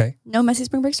story. Okay. No messy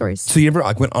spring break stories. So you ever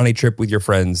like went on a trip with your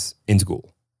friends in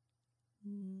school?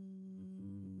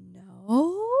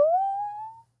 No.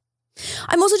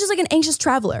 I'm also just like an anxious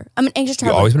traveler. I'm an anxious You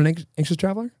traveler. always been an anxious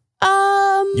traveler?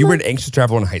 You were an anxious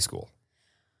traveler in high school.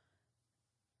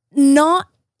 Not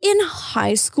in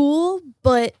high school,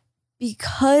 but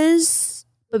because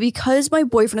my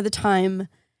boyfriend at the time,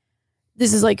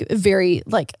 this is like very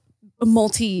like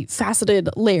multifaceted,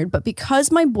 layered, but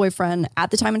because my boyfriend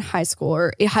at the time in high school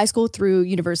or in high school through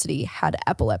university had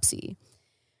epilepsy,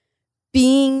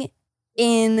 being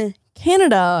in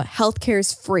Canada, healthcare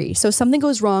is free. So if something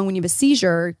goes wrong when you have a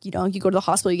seizure, you go to the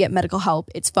hospital, you get medical help,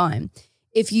 it's fine.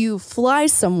 If you fly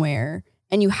somewhere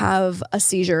and you have a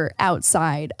seizure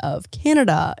outside of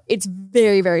Canada, it's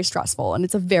very, very stressful. And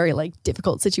it's a very like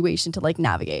difficult situation to like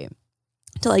navigate.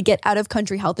 To like get out of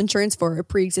country health insurance for a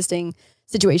pre-existing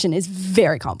situation is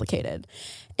very complicated.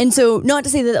 And so not to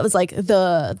say that was like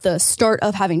the start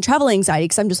of having travel anxiety,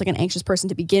 because I'm just like an anxious person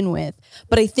to begin with.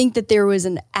 But I think that there was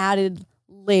an added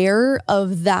layer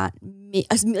of that,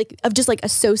 like of just like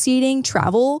associating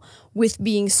travel with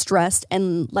being stressed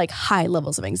and like high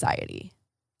levels of anxiety.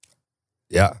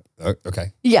 Yeah.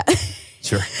 Okay. Yeah.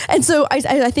 Sure. And so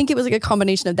I think it was like a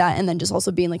combination of that and then just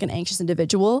also being like an anxious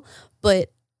individual. But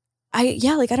I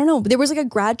don't know. There was like a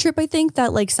grad trip, I think,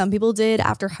 that like some people did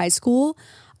after high school.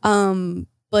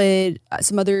 But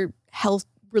some other health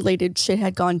related shit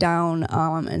had gone down.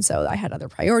 And so I had other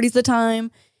priorities at the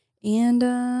time. And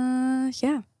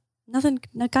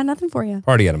got nothing for you.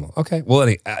 Party animal. Okay.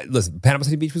 Well, listen, Panama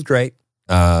City Beach was great.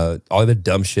 All the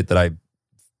dumb shit that I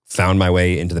found my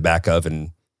way into the back of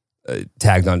and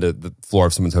tagged onto the floor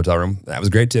of someone's hotel room, that was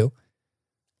great too.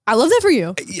 I love that for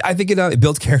you. I think it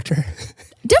builds character.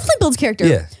 Definitely builds character.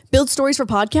 Yeah. Builds stories for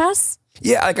podcasts.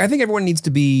 Yeah, like I think everyone needs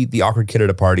to be the awkward kid at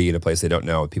a party in a place they don't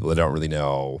know, with people they don't really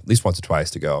know, at least once or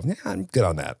twice to go, yeah, I'm good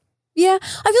on that. Yeah.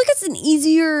 I feel like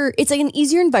it's like an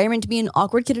easier environment to be an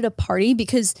awkward kid at a party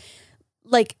because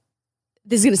like,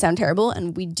 this is going to sound terrible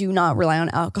and we do not rely on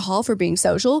alcohol for being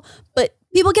social, but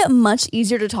people get much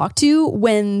easier to talk to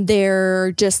when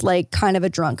they're just like kind of a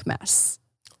drunk mess.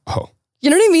 Oh. You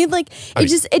know what I mean? Like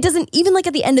it doesn't, even like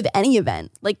at the end of any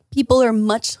event, like people are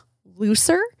much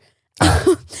looser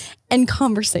and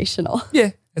conversational. Yeah,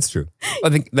 that's true. I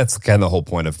think that's kind of the whole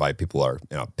point of why people are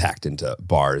packed into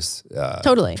bars.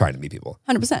 Totally. Trying to meet people.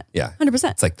 100%. Yeah.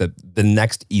 100%. It's like the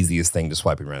next easiest thing to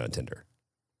swiping around on Tinder.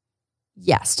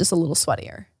 Yes, just a little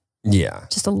sweatier. Yeah.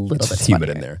 Just a little It's bit just humid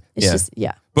sweatier. in there. It's Yeah. just,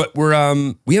 yeah. But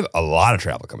we have a lot of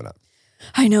travel coming up.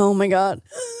 I know, oh my God.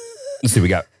 Let's see, we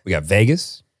got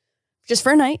Vegas. Just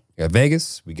for a night. We got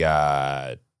Vegas. We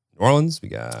got New Orleans. We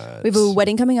have a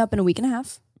wedding coming up in a week and a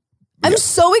half. I'm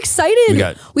so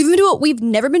excited. We've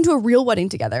never been to a real wedding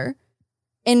together.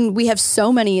 And we have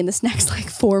so many in this next like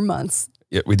 4 months.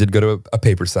 Yeah, we did go to a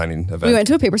paper signing event. We went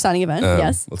to a paper signing event,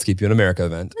 yes. Let's Keep You in America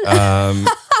event.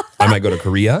 I might go to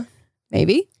Korea.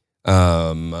 Maybe.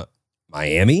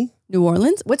 Miami. New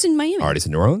Orleans? What's in Miami? Already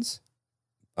said New Orleans.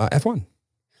 F1.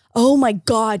 Oh my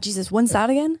God, Jesus. When's that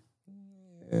again?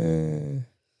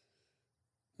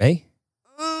 May.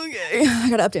 Okay. I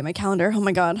got to update my calendar. Oh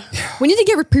my God. We need to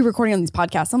get pre-recording on these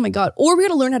podcasts. Oh my God. Or we got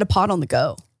to learn how to pod on the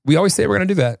go. We always say we're going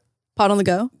to do that. Pod on the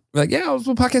go? We're like, yeah,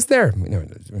 we'll podcast there.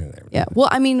 Yeah. Well,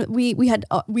 I mean, we had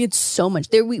so much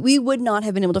there. We would not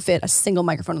have been able to fit a single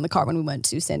microphone in the car when we went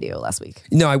to San Diego last week.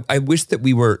 No, I wish that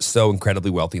we were so incredibly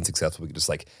wealthy and successful. We could just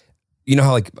like, you know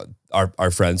how like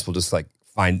our friends will just like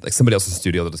find like somebody else's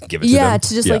studio that just give it to them. Yeah,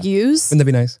 to just like use. Wouldn't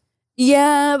that be nice?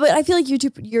 Yeah, but I feel like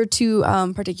you're too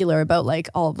particular about like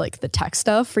all of like the tech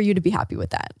stuff for you to be happy with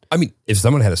that. I mean, if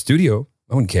someone had a studio,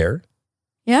 I wouldn't care.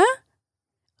 Yeah?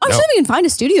 I'm sure we can find a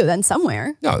studio then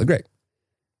somewhere. No, they're great.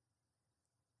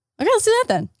 Okay, let's do that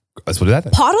then. Let's do that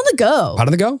then. Pod on the go. Pod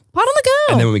on the go? Pod on the go.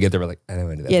 And then when we get there, we're like, I don't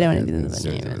want to do that. Yeah, I don't want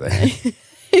to do that.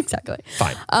 Exactly.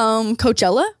 Fine.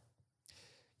 Coachella?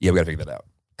 Yeah, we got to figure that out.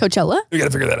 Coachella? We got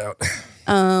to figure that out.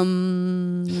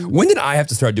 When did I have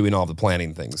to start doing all the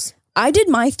planning things? I did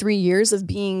my 3 years of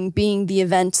being the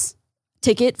event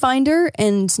ticket finder,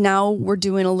 and now we're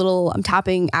doing a little, I'm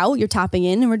tapping out, you're tapping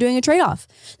in, and we're doing a trade-off.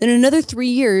 Then in another 3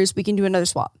 years, we can do another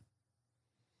swap.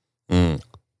 It's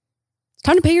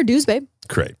time to pay your dues, babe.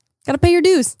 Great. Got to pay your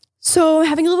dues. So I'm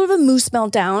having a little bit of a moose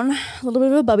meltdown, a little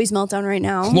bit of a Bubby's meltdown right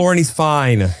now. Lauren, he's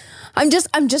fine. I'm just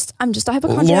a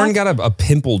hypochondriac. Lauren got a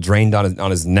pimple drained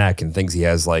on his neck and thinks he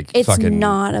has like It's fucking.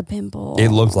 not a pimple. It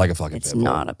looks like a fucking It's pimple.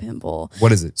 not a pimple.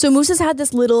 What is it? So Moose has had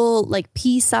this little like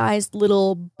pea-sized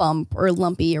little bump or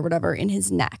lumpy or whatever in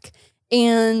his neck.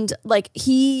 And like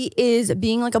he is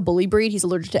being like a bully breed. He's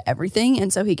allergic to everything.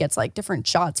 And so he gets like different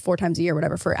shots 4 times a year,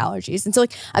 whatever, for allergies. And so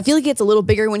like I feel like it gets a little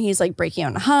bigger when he's like breaking out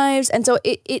in hives. And so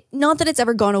it not that it's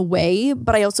ever gone away,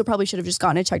 but I also probably should have just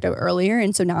gotten it checked out earlier.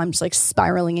 And so now I'm just like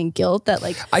spiraling in guilt that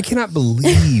like, I cannot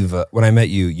believe when I met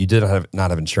you, you did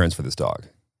not have insurance for this dog.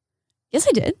 yes,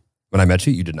 I did. When I met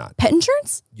you, you did not. Pet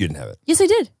insurance? You didn't have it. Yes, I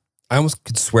did. I almost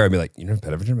could swear I'd be like, you don't have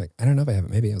pet insurance? I'm like, I don't know if I have it.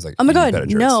 Maybe. I was like, Oh my you need God. pet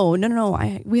insurance.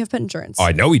 No. We have pet insurance. Oh,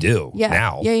 I know we do. Yeah.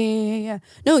 Now. Yeah.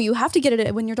 No, you have to get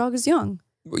it when your dog is young.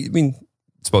 I mean,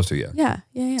 it's supposed to, yeah. Yeah.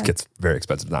 It gets very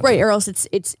expensive not Right, to. or else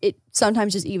it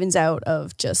sometimes just evens out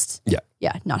of just Yeah.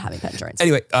 not having pet insurance.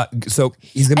 Anyway, so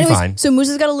he's going to be Anyways, fine. So Moose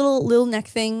has got a little neck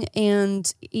thing,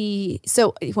 and he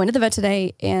went to the vet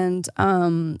today, and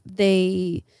I'm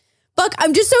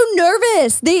just so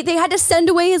nervous. They had to send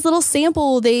away his little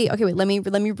sample. Let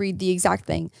me read the exact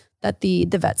thing that the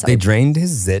vet said. They drained his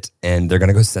zit and they're going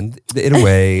to go send it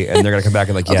away and they're going to come back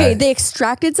and like, yeah. Okay, they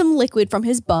extracted some liquid from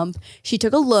his bump. She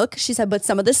took a look. She said, but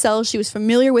some of the cells she was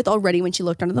familiar with already when she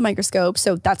looked under the microscope,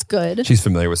 so that's good. She's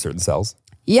familiar with certain cells.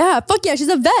 Yeah, fuck yeah, she's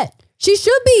a vet. She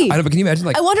should be. I know, but can you imagine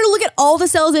like, I want her to look at all the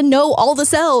cells and know all the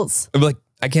cells.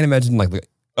 I can't imagine like,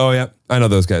 oh yeah, I know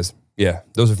those guys. Yeah,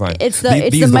 those are fine. It's the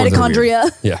These are the ones that are mitochondria.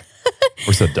 weird. Yeah.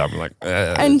 We're so dumb. We're like,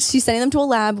 And she's sending them to a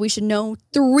lab. We should know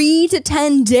 3 to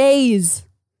 10 days.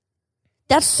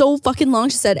 That's so fucking long.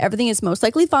 She said everything is most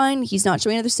likely fine. He's not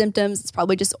showing other symptoms. It's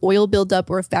probably just oil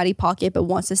buildup or a fatty pocket, but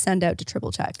wants to send out to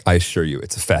triple check. I assure you,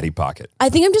 it's a fatty pocket. I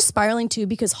think I'm just spiraling too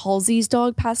because Halsey's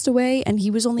dog passed away and he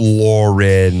was only...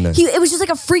 Lauren. It was just like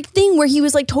a freak thing where he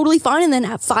was like totally fine and then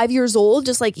at 5 years old,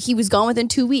 just like he was gone within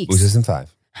 2 weeks. Which isn't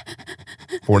 5.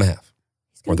 4.5.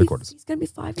 4 3 quarters. He's going to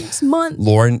be 5 next month.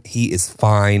 Lauren, he is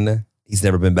fine. He's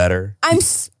never been better. I'm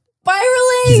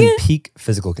spiraling. He's in peak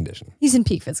physical condition. He's in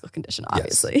peak physical condition,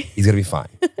 obviously. Yes, he's going to be fine.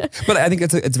 But I think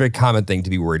it's a very common thing to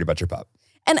be worried about your pup.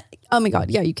 And oh my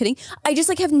God, yeah, are you kidding? I just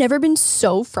like have never been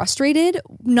so frustrated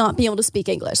not being able to speak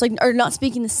English, like, or not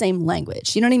speaking the same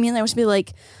language. You know what I mean? I wish to be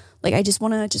like I just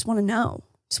want to know. Just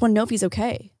want to know if he's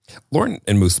okay. Lauren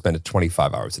and Moose spend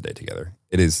 25 hours a day together.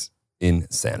 It is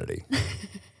insanity.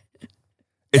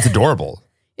 It's adorable.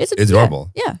 It's adorable.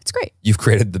 Yeah, it's great. You've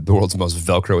created the world's most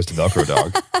Velcroest Velcro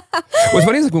dog. What's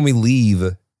funny is like when we leave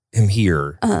him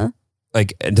here,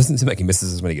 like it doesn't seem like he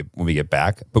misses us when we get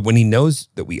back. But when he knows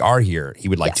that we are here, he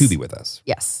would like to be with us.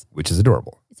 Yes. Which is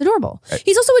adorable. It's adorable. Right.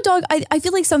 He's also a dog. I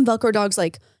feel like some Velcro dogs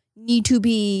like need to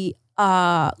be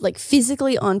like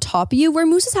physically on top of you, where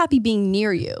Moose is happy being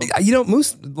near you. You know,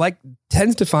 Moose like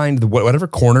tends to find whatever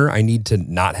corner I need to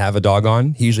not have a dog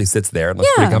on. He usually sits there and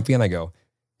looks pretty comfy, and I go,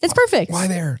 it's perfect. "Why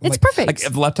there?" It's perfect. Like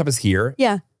if the laptop is here,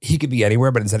 Yeah. he could be anywhere,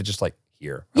 but instead of just like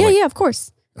here. I'm Yeah, like, yeah, of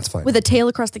course. That's fine. With a tail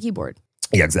across the keyboard.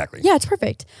 Yeah, exactly. Yeah, it's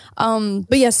perfect.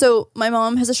 But yeah, so my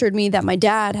mom has assured me that my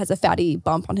dad has a fatty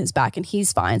bump on his back and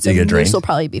he's fine. So Did he get Moose drained? will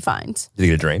probably be fine. Did he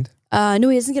get it drained? No,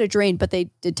 he doesn't get it drained, but they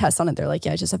did tests on it. They're like,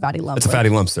 yeah, it's just a fatty lump. It's a fatty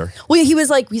lump, sir. Well, yeah,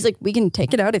 he's like, we can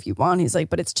take it out if you want. He's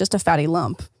like, but it's just a fatty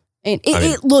lump. And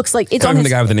it looks like it's Coming on from his...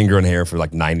 the guy with an ingrown hair for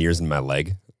like 9 years in my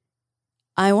leg.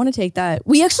 I want to take that.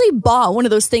 We actually bought one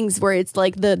of those things where it's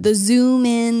like the zoom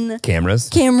in Cameras.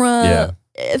 camera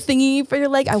thingy for your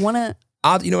leg. I want to...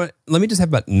 You know what? Let me just have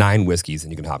about 9 whiskeys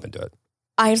and you can hop into it.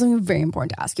 I have something very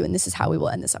important to ask you, and this is how we will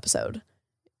end this episode.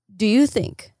 Do you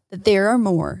think that there are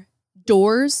more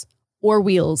doors or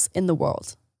wheels in the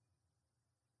world?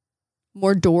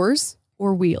 More doors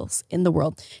or wheels in the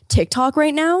world? TikTok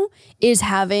right now is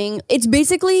having, it's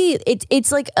basically,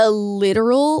 it's like a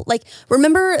literal, like,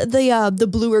 remember the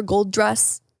blue or gold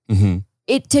dress?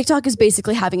 Mm-hmm. TikTok is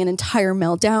basically having an entire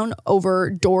meltdown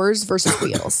over doors versus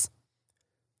wheels.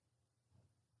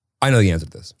 I know the answer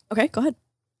to this. Okay, go ahead.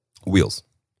 Wheels.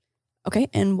 Okay,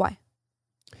 and why?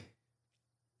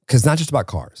 Because it's not just about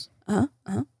cars.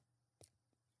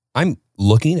 I'm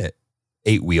looking at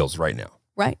 8 wheels right now.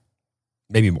 Right.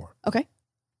 Maybe more. Okay.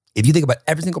 If you think about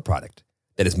every single product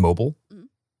that is mobile,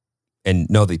 and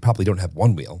no, they probably don't have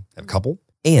one wheel, have a couple,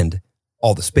 and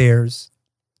all the spares,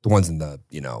 the ones in the,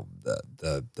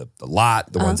 the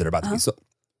lot, the ones that are about to be sold,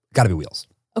 got to be wheels.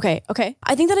 Okay.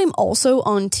 I think that I'm also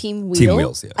on Team Wheel. Team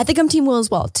Wheels, yeah. I think I'm Team Wheel as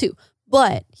well too.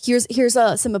 But here's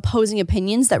some opposing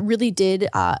opinions that really did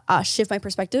shift my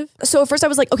perspective. So at first I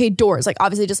was like, okay, doors, like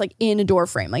obviously just like in a door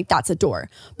frame, like that's a door.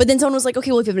 But then someone was like,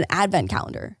 okay, well if you have an advent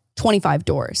calendar, 25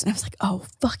 doors. And I was like, oh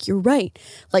fuck, you're right.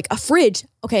 Like a fridge.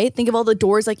 Okay, think of all the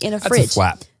doors like in a fridge. That's a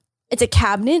flap. It's a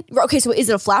cabinet. Okay, so is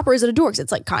it a flap or is it a door? Because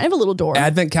it's like kind of a little door.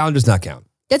 Advent calendar does not count.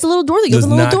 That's a little door that goes Does in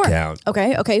the little not door. count.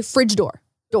 Okay. Fridge door.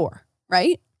 Door,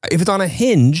 right? If it's on a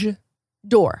hinge,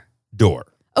 Door. door.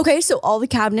 Okay, so all the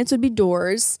cabinets would be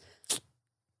doors.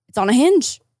 It's on a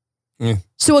hinge.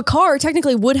 So a car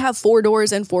technically would have 4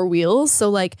 doors and 4 wheels. So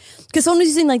like, because someone was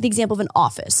using like the example of an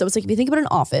office. So it's like, if you think about an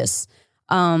office,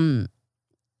 I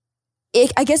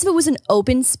guess if it was an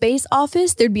open space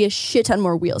office, there'd be a shit ton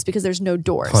more wheels because there's no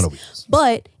doors. Ton of wheels.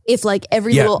 But if like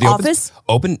every little the office.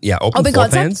 Open floor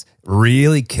concept? plans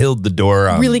really killed the door.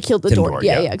 Really killed the tin door.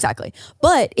 Yeah, exactly.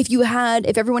 But if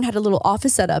everyone had a little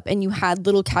office setup and you had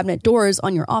little cabinet doors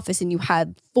on your office and you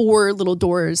had 4 little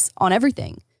doors on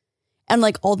everything, and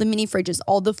like all the mini fridges,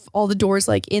 all the doors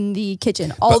like in the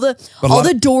kitchen, all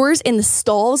the doors in the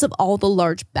stalls of all the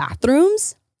large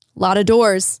bathrooms, a lot of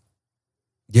doors.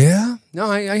 Yeah, no,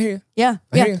 I hear you. Yeah,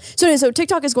 I hear you. So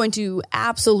TikTok is going to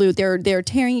they're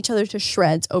tearing each other to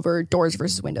shreds over doors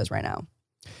versus windows right now.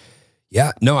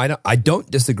 Yeah, no, I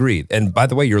don't disagree. And by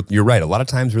the way, you're right. A lot of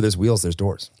times where there's wheels, there's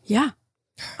doors. Yeah,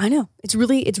 I know. It's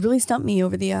really stumped me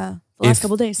over the last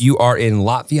couple of days. You are in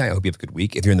Latvia, I hope you have a good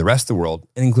week. If you're in the rest of the world,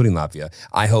 and including Latvia,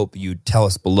 I hope you tell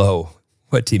us below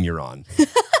what team you're on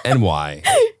and why.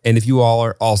 And if you all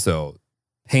are also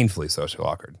painfully socially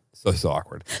awkward.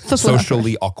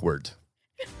 Socially awkward.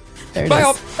 There it Bye, is.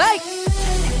 all. Bye.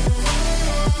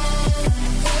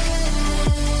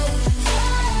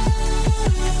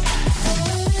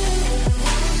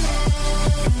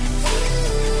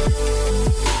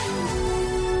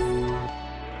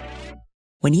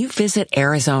 When you visit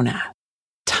Arizona,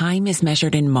 time is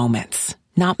measured in moments,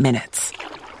 not minutes.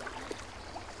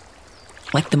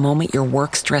 Like the moment your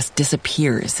work stress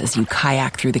disappears as you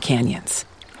kayak through the canyons.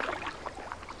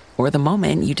 Or the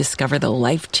moment you discover the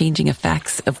life-changing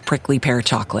effects of prickly pear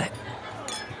chocolate.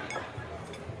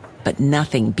 But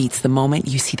nothing beats the moment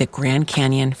you see the Grand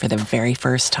Canyon for the very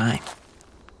first time.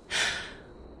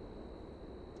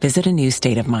 Visit a new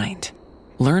state of mind.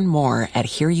 Learn more at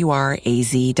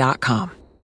hereyouareaz.com.